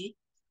बाँकी।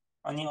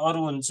 अनि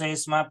अरु हुन्छ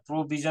यसमा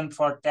provision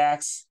for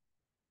tax,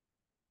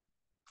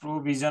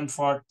 provision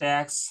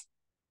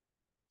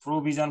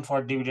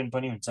for dividend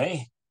पनि हुन्छ है।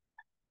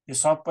 यो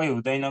सबै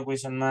हुँदैन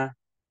क्वेसनमा,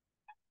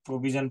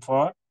 provision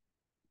for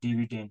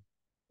dividend.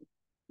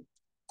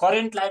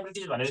 Current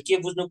liabilities भनेर के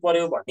बुझ्नु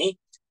पर्यो भने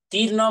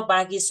तिर्न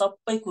बाँकी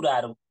सबै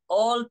कुराहरू,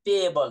 अल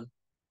पेएबल।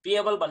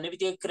 पेएबल भन्ने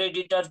बित्तिकै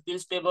क्रेडिटर्स,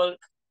 बिल्स पेएबल,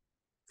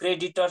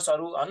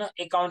 क्रेडिटर्सहरू हैन,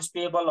 एकाउन्ट्स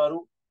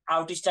पेएबलहरू,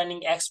 आउटस्ट्यान्डिङ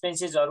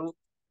एक्सपेन्सेसहरू,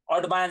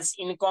 एडभान्स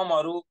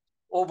इन्कमहरू,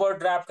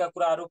 ओभरड्राफ्टका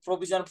कुराहरू,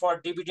 provision for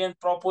dividend,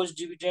 propose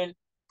dividend,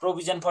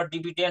 provision for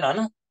dividend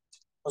हैन,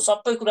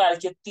 सबै कुराहरू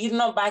के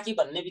तिर्न बाँकी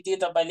भन्ने बित्तिकै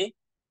तपाईले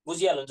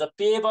बुझिहाल्नुहुन्छ।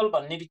 पेएबल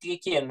भन्ने बित्तिकै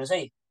के हेर्नुस्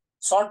है,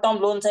 सर्ट टर्म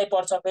लोन चाहिँ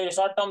पर्छ। फेरि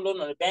सर्ट टर्म लोन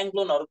भने ब्याङ्क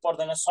लोनहरू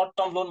पर्दैन, सर्ट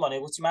टर्म लोन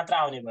भनेपछि मात्र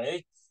आउने भयो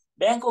है।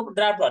 ब्याङ्क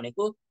ओभरड्राफ्ट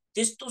भनेको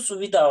त्यस्तो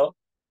सुविधा हो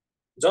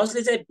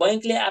जसले चाहिँ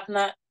बैंकले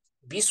आफ्ना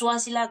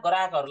विश्वासिला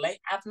ग्राहकहरूलाई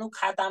आफ्नो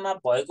खातामा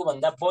भएको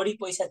भन्दा बढी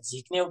पैसा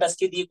झिक्ने एउटा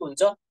के दिएको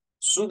हुन्छ,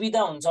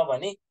 सुविधा हुन्छ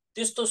भने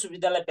त्यस्तो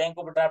सुविधालाई ब्याङ्क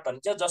ओभरड्राफ्ट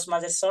भनिन्छ, जसमा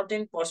चाहिँ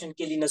सर्टेन पर्सेन्ट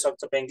के लिन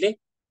सक्छ ब्याङ्कले,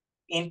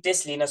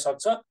 इन्ट्रेस्ट लिन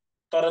सक्छ।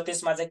 तर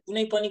त्यसमा चाहिँ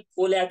कुनै पनि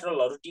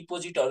कोल्याट्रलहरू,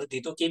 डिपोजिटहरू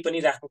धितो केही पनि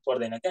राख्नु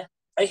पर्दैन क्या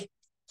है।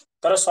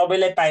 तर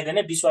सबैलाई पाइँदैन,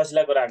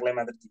 विश्वासिला ग्राहकलाई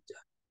मात्र दिन्छ।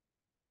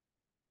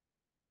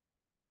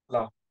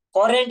 ल,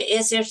 करेन्ट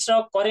एसेट्स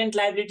र करेन्ट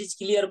लायबिलिटिज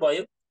क्लियर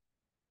भयो।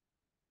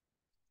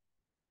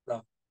 ल,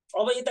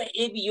 अब यता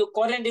यो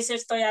करेन्ट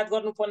एसेट्स त याद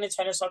गर्नुपर्ने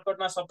छैन,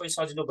 सर्टकटमा सबै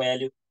सजिलो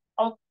भइहाल्यो।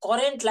 अब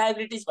करेन्ट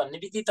लायबिलिटिज भन्ने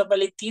बित्तिकै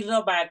तपाईले तिर्न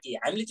बाँकी,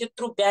 हामीले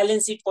त्यत्रो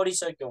balance seat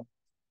पढिसक्यौँ,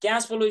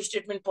 cash flow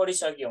statement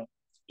पढिसक्यौँ,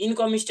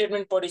 income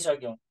statement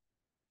पढिसक्यौँ,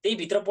 त्यही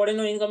भित्र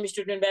पढेनौ इन्कम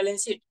स्टेटमेन्ट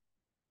ब्यालेन्स सिट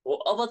हो।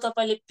 अब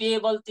तपाईले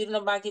पेएबल तिर्न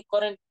बाँकी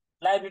करेन्ट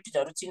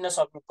लायबिलिटिजहरू चिन्न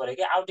सक्नु पर्यो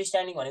कि।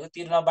 आउटस्ट्यान्डिङ भनेको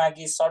तिर्न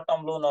बाँकी सर्ट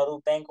टर्म लोनहरू,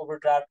 bank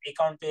overdraft,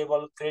 account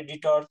payable,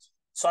 creditor,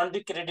 sundry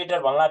creditor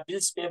भन्ला,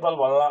 बिल्स पेएबल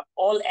भन्ला,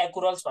 अल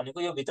एक्युरल्स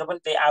भनेको यो भित्र पनि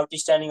त्यही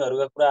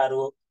आउटस्ट्यान्डिङहरूका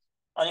कुराहरू हो।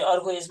 अनि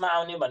अर्को यसमा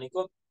आउने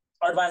भनेको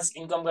एडभान्स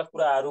इन्कमका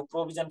कुराहरू,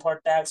 provision for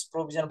tax,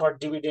 provision for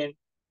dividend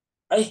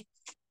है।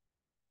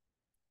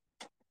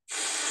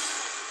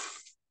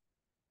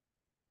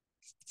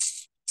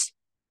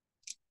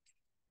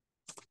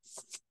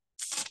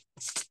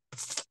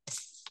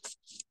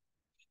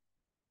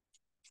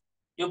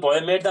 यो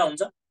भयो, मेट्दा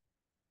हुन्छ।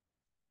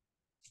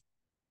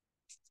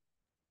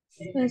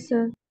 यस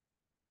सर।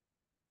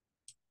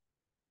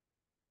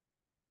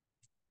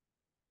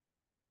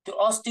 त्यो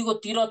अस्तिको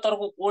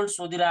 73को ओल्ड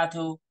सोधिरहेको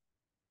थियो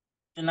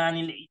त्यो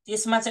नानीले,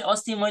 त्यसमा चाहिँ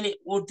अस्ति मैले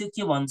त्यो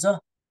के भन्छ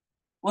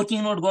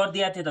वर्किङ नोट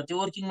गरिदिएको थिएँ त, त्यो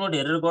वर्किङ नोट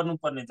हेरेर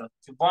गर्नुपर्ने त,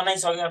 त्यो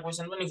बनाइसकेका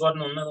क्वेसन पनि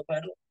गर्नुहुन्न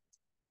तपाईहरु।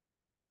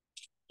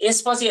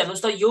 यसपछि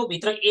हेर्नुस् त, यो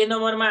भित्र ए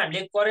नम्बरमा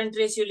हामीले करेन्ट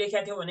रेसियो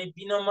लेखेका थियौँ भने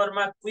बी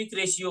नम्बरमा क्विक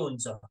रेसियो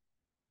हुन्छ।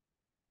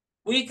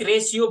 क्विक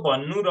रेसियो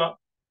भन्नु र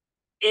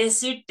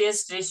एसिड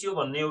टेस्ट रेसियो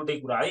भन्ने एउटै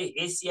कुरा है,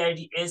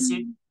 एसिआइडी,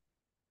 acid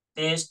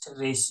test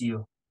ratio.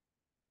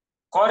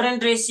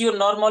 Current ratio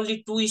normally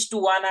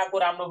 2:1 आएको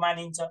राम्रो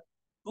मानिन्छ।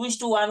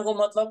 2:1 को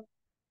मतलब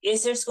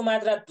एसेट्सको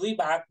मात्रा 2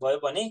 भाग भयो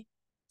भने,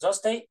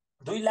 जस्तै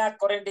 2 लाख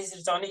करेन्ट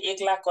एसेट्स छ भने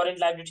 1 लाख करेन्ट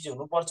लायबिलिटिज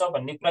हुनुपर्छ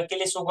भन्ने कुरा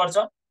केले सो गर्छ,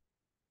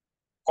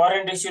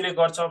 करेन्ट रेसियोले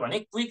गर्छ भने।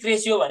 क्विक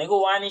रेसियो भनेको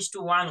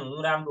 1:1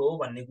 हुनु राम्रो हो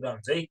भन्ने कुरा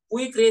हुन्छ है।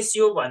 क्विक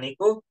रेसियो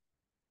भनेको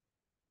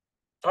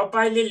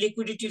तपाईले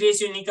लिक्विडिटी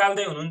रेसियो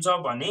निकाल्दै हुनुहुन्छ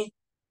भने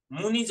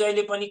मुनि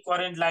जहिले पनि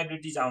करेन्ट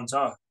लायबिलिटिज आउँछ,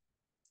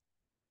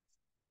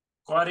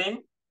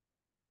 करेन्ट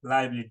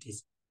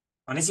लायबिलिटिज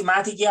भनेपछि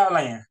माथि के आउला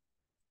यहाँ,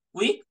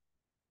 क्विक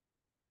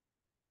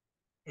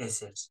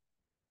एसेट्स।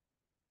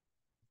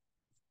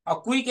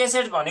 क्विक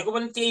एसेट्स भनेको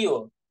पनि त्यही हो,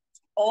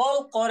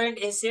 अल करेन्ट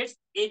एसेट्स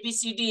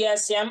एबीसीडी या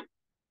स्याम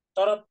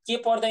तर के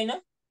पर्दैन,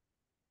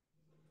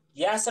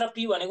 यास र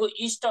पी भनेको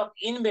स्टक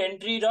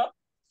इन्भेन्ट्री र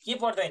के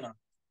पर्दैन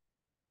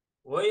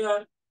हो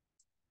यार।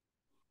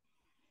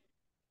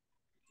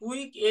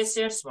 क्विक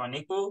एसेट्स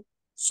भनेको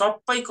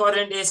सबै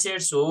करेन्ट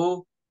एसेट्स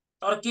हो,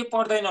 तर के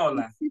पर्दैन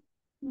होला,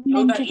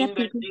 एउटा इन्भेन्ट्री र पिपी।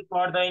 इन्भेन्ट्री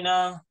पर्दैन,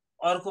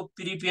 अर्को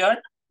प्रिपेयर्ड।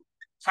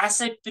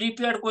 खासै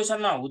प्रिपेयर्ड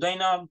क्वेसनमा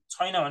हुँदैन,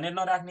 छैन भनेर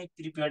नराख्ने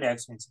प्रिपेयर्ड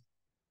एक्सपेन्सिभ।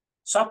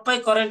 सबै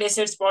करेन्ट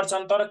एसेट्स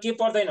पर्छन् तर के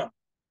पर्दैन,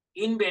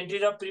 इन्भेन्ट्री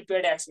र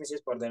प्रिपेयर्ड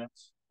एक्सपेन्सेस पर्दैन।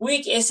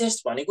 क्विक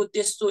एसेट्स भनेको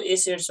त्यस्तो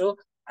एसेट्स हो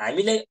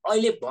हामीलाई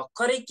अहिले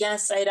भर्खरै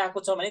क्यास चाहिरहेको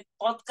छ भने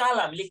तत्काल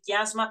हामीले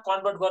क्यासमा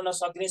कन्भर्ट गर्न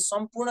सक्ने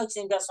सम्पूर्ण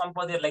किसिमका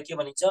सम्पत्तिहरूलाई के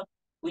भनिन्छ,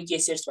 क्विक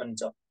एसेट्स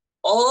भनिन्छ।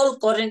 All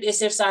current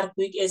assets are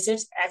quick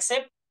assets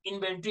accept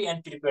inventory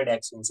and prepared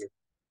expensive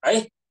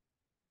है।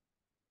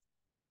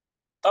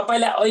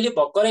 तपाईँलाई अहिले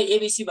भर्खरै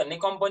एबिसी भन्ने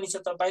कम्पनी छ,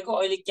 तपाईँको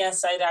अहिले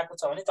क्यास चाहिरहेको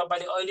छ भने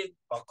तपाईँले अहिले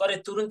भर्खरै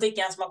तुरुन्तै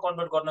क्यासमा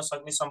कन्भर्ट गर्न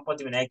सक्ने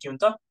सम्पत्ति भनेको के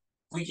हुन्छ,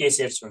 क्विक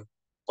एसेट्स हुन्।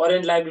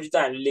 करेन्ट लाइबिलिटी त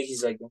हामीले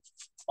लेखिसक्यौँ।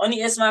 अनि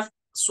यसमा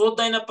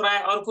सोध्दैन प्राय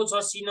अर्को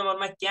छ सी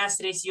नम्बरमा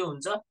क्यास रेसियो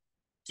हुन्छ।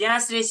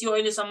 क्यास रेसियो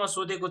अहिलेसम्म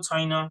सोधेको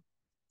छैन,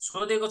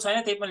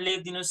 त्यही पनि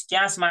लेखिदिनुहोस्।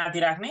 क्यास माथि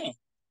राख्ने,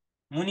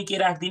 मुनि के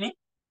राखिदिने,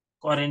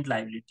 करेन्ट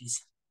लाइबिलिटिज।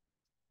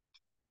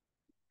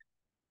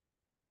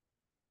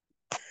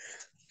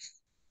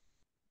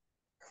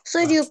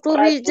 सर यो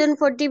प्रोभिजन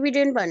फर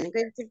डिभिडेन्ड भनेको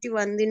एकचोटि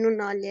भनिदिनु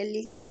न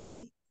अलिअलि।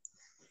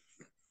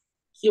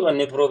 के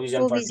भन्ने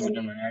प्रोभिजन फर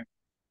डिभिडेन्ड भने,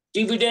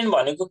 डिभिडेन्ड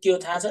भनेको के हो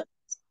थाहा छ,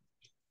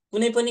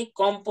 कुनै पनि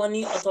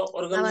कम्पनी अथवा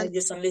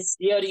अर्गनाइजेसनले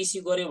सेयर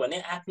इस्यु गर्यो भने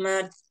आफ्ना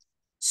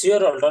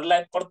सेयर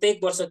होल्डरलाई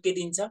प्रत्येक वर्ष के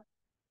दिन्छ,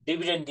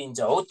 डिभिडेन्ड दिन्छ।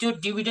 हो त्यो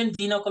डिभिडेन्ड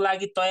दिनको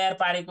लागि तयार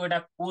पारेको एउटा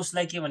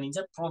कोषलाई के भनिन्छ,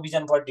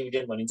 प्रोभिजन फर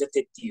डिभिडेन्ड भनिन्छ।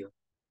 त्यति हो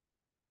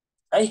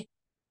है।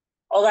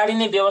 अगाडि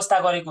नै व्यवस्था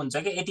गरेको हुन्छ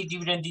कि यति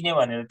डिभिडेन्ड दिने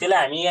भनेर, त्यसलाई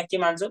हामी यहाँ के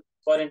मान्छौँ,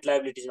 करेन्ट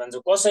लाइबिलिटिज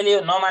मान्छौँ। कसैले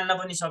यो नमान्न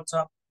पनि सक्छ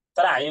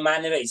तर हामी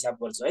मानेर हिसाब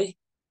गर्छौँ है।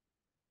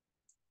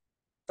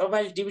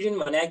 तपाईँले डिभिडेन्ड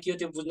भनेको के हो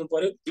त्यो बुझ्नु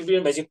पर्यो।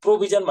 डिभिडेन्ड भनेपछि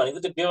प्रोभिजन भनेको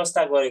त्यो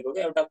व्यवस्था गरेको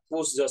क्या एउटा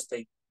कोष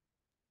जस्तै।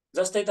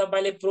 जस्तै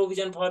तपाईँले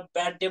प्रोभिजन फर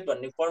ब्याड डेट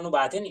भन्ने पढ्नु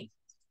भएको थियो नि,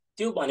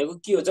 त्यो भनेको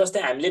के हो, जस्तै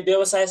हामीले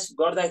व्यवसाय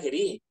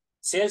गर्दाखेरि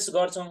सेल्स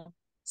गर्छौँ,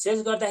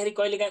 सेल्स गर्दाखेरि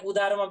कहिलेकाहीँ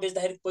उधारोमा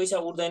बेच्दाखेरि पैसा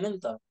उठ्दैन नि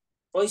त,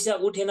 पैसा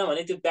उठेन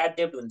भने त्यो ब्याड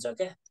डेट हुन्छ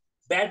क्या।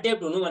 ब्याड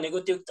डेट हुनु भनेको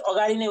त्यो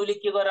अगाडि नै उसले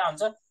के गरेर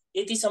हुन्छ,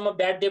 यतिसम्म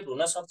ब्याड डेट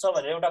हुन सक्छ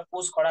भनेर एउटा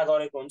कोष खडा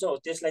गरेको हुन्छ। हो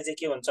त्यसलाई चाहिँ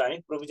के भन्छ हामी,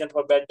 प्रोभिजन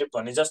फर ब्याड डेट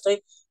भन्ने। जस्तै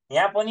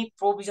यहाँ पनि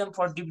प्रोभिजन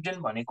फर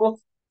डिभिडेन्ड भनेको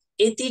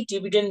यति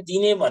डिभिडेन्ड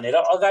दिने भनेर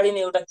अगाडि नै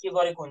एउटा के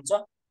गरेको हुन्छ,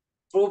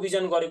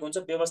 प्रोभिजन गरेको हुन्छ,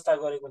 व्यवस्था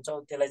गरेको हुन्छ।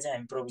 त्यसलाई चाहिँ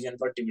हामी प्रोभिजन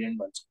फर डिभिडेन्ड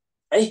भन्छौँ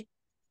है।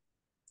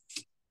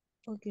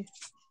 ओके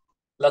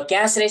ल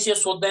क्यास रेसियो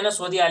सोध्दैन,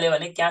 सोधिहाल्यो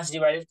भने क्यास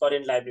डिभाइडेड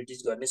करेन्ट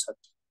लाइबिलिटिज गर्ने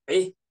सक्यो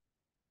है।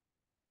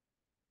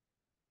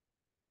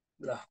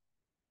 ल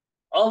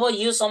अब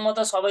योसम्म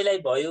त सबैलाई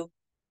भयो।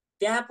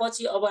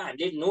 त्यसपछि अब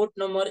हामीले नोट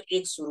नम्बर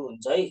 1 सुरु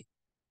हुन्छ है।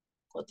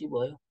 कति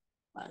भयो,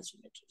 5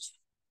 मिनेट।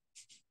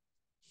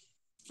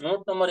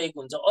 नोट नम्बर 1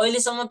 हुन्छ।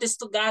 अहिलेसम्म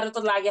त्यस्तो गाह्रो त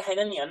लागेको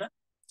छैन नि होइन।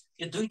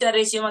 यो दुईटा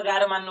रेसियोमा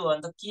गाह्रो मान्नु भयो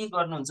भने त के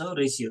गर्नुहुन्छ हौ,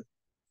 रेसियो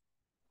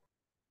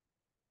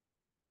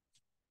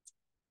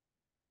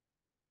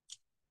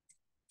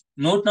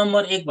नोट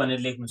नम्बर 1 भनेर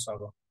लेख्नु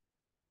सक्यो।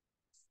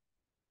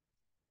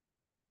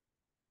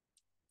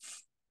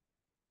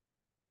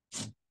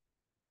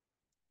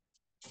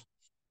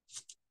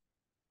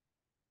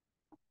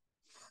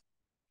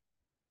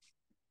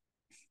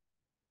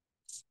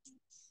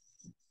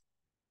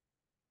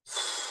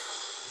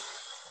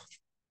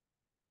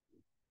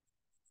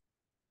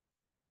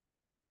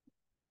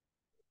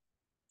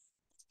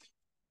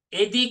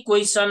 यदि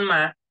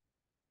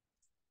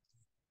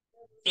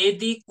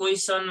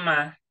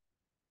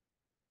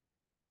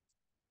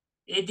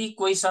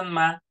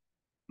क्वेसनमा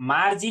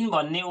मार्जिन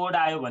भन्ने वर्ड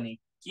आयो भने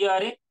के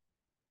अरे,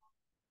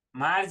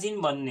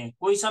 मार्जिन भन्ने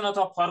क्वेसन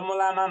अथवा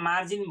फर्मुलामा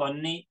मार्जिन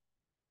भन्ने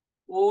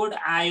वर्ड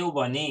आयो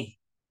भने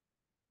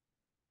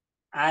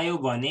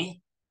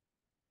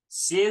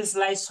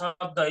सेल्सलाई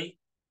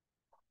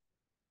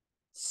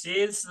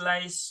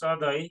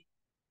सधैँ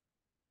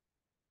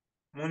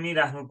मुनि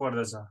राख्नु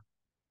पर्दछ।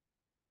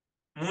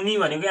 मुनि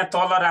भनेको यहाँ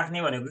तल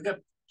राख्ने भनेको क्या,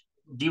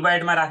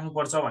 डिभाइडमा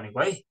राख्नुपर्छ भनेको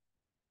है,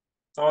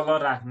 तल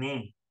राख्ने।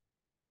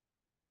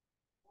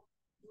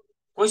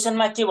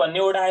 क्वेसनमा के भन्ने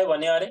वर्ड आयो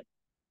भने, अरे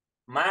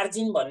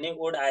मार्जिन भन्ने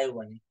वर्ड आयो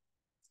भने,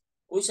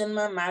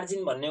 क्वेसनमा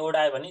मार्जिन भन्ने वर्ड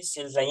आयो भने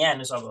सेल्सलाई यहाँ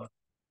हेर्नु सक्यो।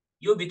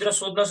 यो भित्र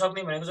सोध्न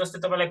सक्ने भनेको जस्तै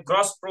तपाईँलाई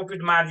gross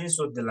profit margin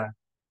सोध्देला,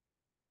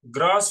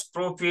 gross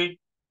profit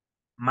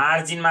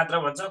margin मात्र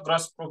भन्छ,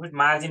 ग्रस प्रोफिट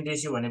मार्जिन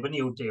रेसियो भने पनि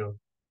एउटै हो।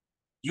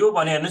 यो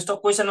भने हेर्नुहोस् त,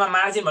 क्वेसनमा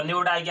मार्जिन भन्ने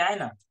वर्ड आयो कि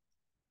आएन,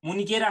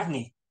 मुनि के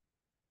राख्ने,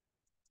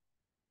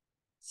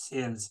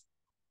 सेल्स।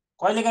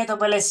 कहिलेकाहीँ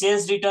तपाईँलाई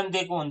सेल्स रिटर्न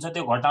दिएको हुन्छ,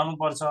 त्यो घटाउनु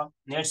पर्छ,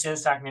 नेट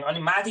सेल्स राख्ने। अनि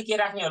माथि के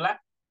राख्ने होला,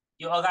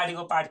 यो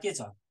अगाडिको पार्ट के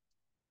छ,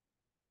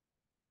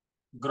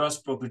 ग्रस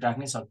प्रोफिट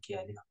राख्ने,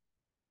 सकिहाल्यो।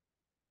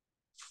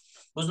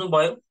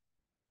 बुझ्नुभयो।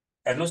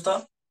 हेर्नुहोस् त,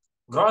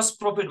 ग्रस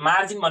प्रोफिट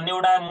मार्जिन भन्ने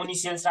एउटा मुनि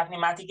सेल्स राख्ने,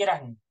 माथि के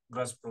राख्ने,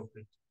 ग्रस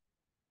प्रोफिट।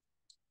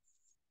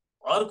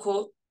 अर्को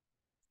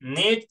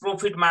नेट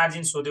प्रॉफिट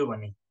मार्जिन सोध्यो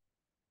भने,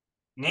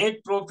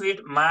 नेट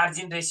प्रॉफिट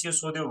मार्जिन रेशियो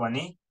सोध्यो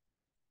भने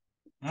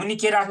मुनि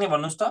के राख्ने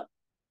भन्नुस् त?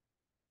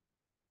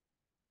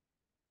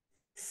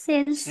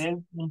 सेल्स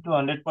सेल्स इन्टु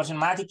 100%,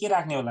 माथि के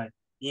राख्ने होला?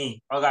 यही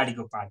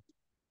अगाडिको पार्ट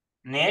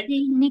नेट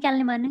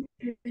निकाल्ने भने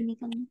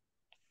निकाल्ने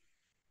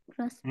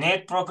cross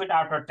net profit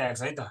after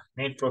tax है त,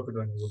 नेट प्रॉफिट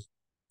भनेको।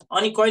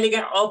 अनि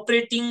कहिलेकाहीँ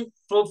अपरेटिङ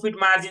प्रॉफिट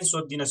मार्जिन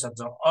सोधिदिन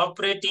सक्छ।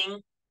 Operating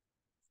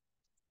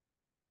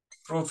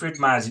profit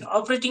margin,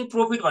 operating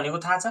profit भनेको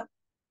थाहा छ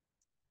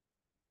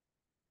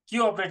के?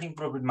 अपरेटिङ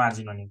प्रॉफिट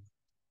मार्जिन भनेको,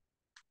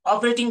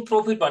 अपरेटिङ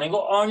प्रॉफिट भनेको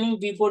earning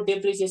before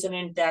depreciation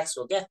and tax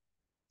हो क्या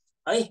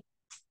है।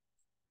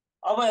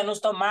 अब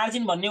हेर्नुहोस् त,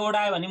 मार्जिन भन्ने वडा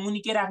आयो भने मुनि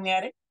के राख्ने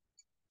अरे?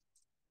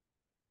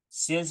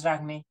 सेल्स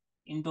राख्ने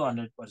इन्टु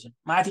 100%,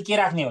 माथि के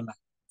राख्ने होला?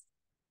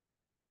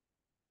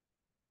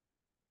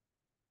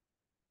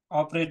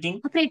 Operating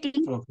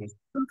profit.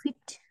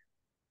 Profit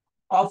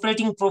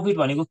operating profit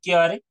भनेको के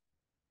अरे?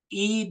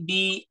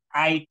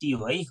 EBIT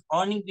हो है,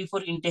 earning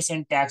before interest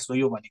and tax हो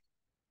यो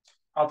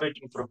भनेको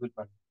अपरेटिङ प्रॉफिट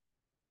भनेको।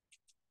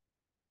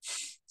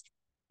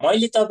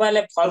 मैले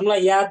तपाईलाई फर्मुला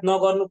याद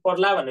नगर्नु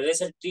पर्ला भनेर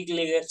यसरी ट्रिक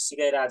लेखेर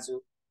सिकाइरहेको छु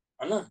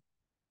हैन।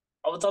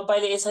 अब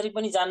तपाईले यसरी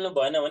पनि जान्नु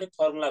भएन भने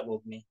फर्मुला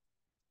घोक्ने।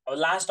 अब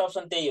लास्ट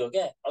अप्सन त्यही हो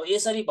क्या। अब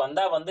यसरी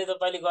भन्दा भन्दै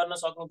तपाईले गर्न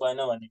सक्नु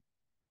भएन भने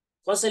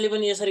कसैले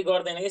पनि यसरी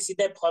गर्दैन कि,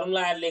 सिधै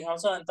फर्मुला आएर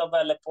लेखाउँछ अनि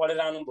तपाईहरुलाई पढेर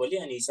आउनु भोलि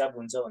अनि हिसाब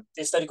हुन्छ भने।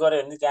 त्यसरी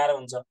गर्यो भने गाह्रो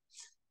हुन्छ।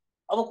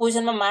 अब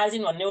क्वेशनमा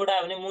मार्जिन भन्ने एउटा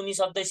आयो भने मुनि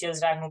सधैँ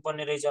सेल्स राख्नु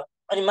पर्ने रहेछ।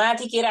 अनि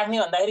माथि के राख्ने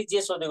भन्दाखेरि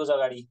जे सोधेको छ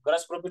अगाडि,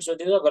 ग्रस प्रॉफिट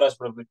सोधेको छ ग्रस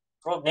प्रॉफिट,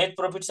 नेट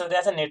प्रॉफिट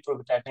सोधेको छ नेट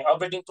प्रॉफिट राख्ने,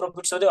 अपरेटिङ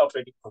प्रॉफिट सोध्यो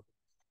अपरेटिङ प्रॉफिट।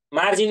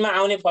 मार्जिनमा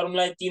आउने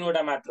फर्मुला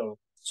तीनवटा मात्र हो,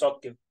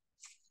 सक्यो।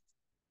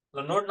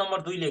 ल नोट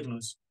नम्बर 2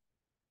 लेख्नुस्।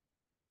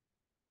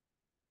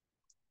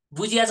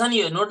 बुझिया छ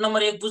नि यो? नोट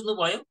नम्बर 1 बुझ्नु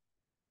भयो?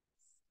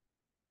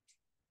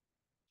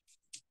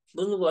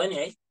 बुझ्नु भयो नि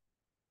है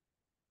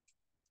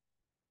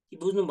कि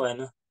बुझ्नु भएन?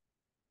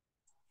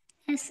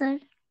 यस सर।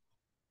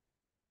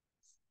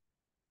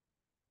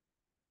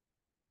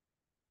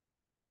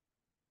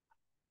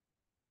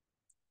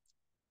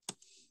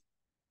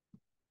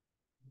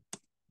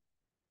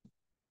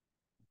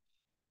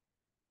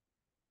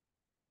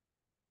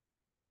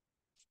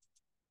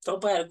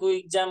 तपाईहरुको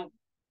एक्जाम,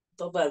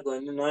 तपाईहरुको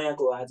हैन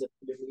नयाँको आज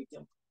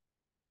एक्जाम।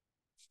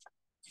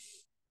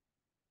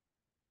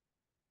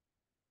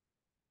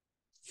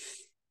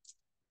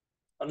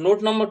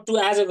 नोट नम्बर 2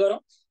 आज गरौँ।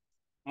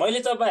 मैले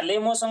तपाईहरुले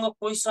मसँग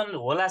क्वेशन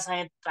होला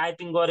सायद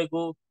टाइपिङ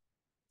गरेको,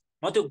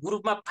 म त्यो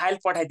ग्रुपमा फाइल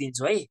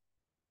पठाइदिन्छु है।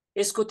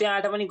 यसको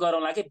त्यहाँबाट पनि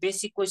गरौँला के।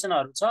 बेसिक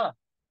क्वेशनहरु छ,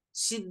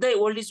 सिधै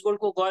ओल्ड इज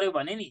गोल्डको गर्यो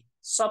भने नि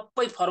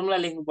सबै फर्मुला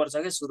लेख्नुपर्छ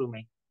के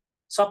सुरुमै।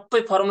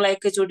 सबै फर्मुला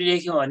एकैचोटी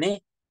लेख्यो भने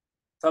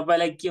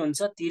तपाईलाई के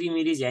हुन्छ,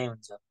 तिरिमिरी झ्याइ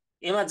हुन्छ।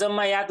 यसमा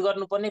जम्मा याद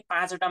गर्नुपर्ने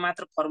 5 वटा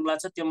मात्र फर्मुला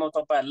छ, त्यो म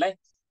तपाईहरुलाई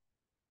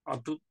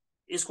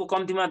यसको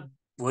कम्तीमा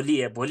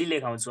भोलि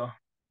लेखाउँछु।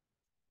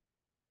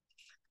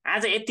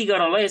 आज यति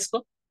गरौँ ल यसको,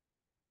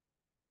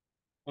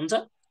 हुन्छ?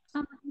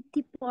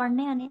 यति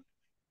पढ्ने अनि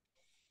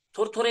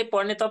थोरै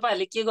पढ्ने।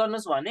 तपाईहरुले के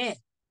गर्नुस् भने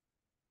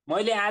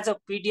मैले आज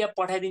पीडीएफ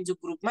पठाइदिन्छु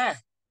ग्रुपमा,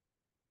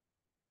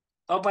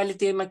 तपाईले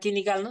त्यसमा के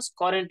निकाल्नुस्,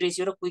 करेन्ट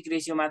रेशियो र क्विक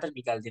रेशियो मात्र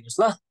निकाल्दिनुस्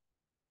ल,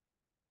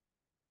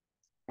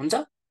 हुन्छ?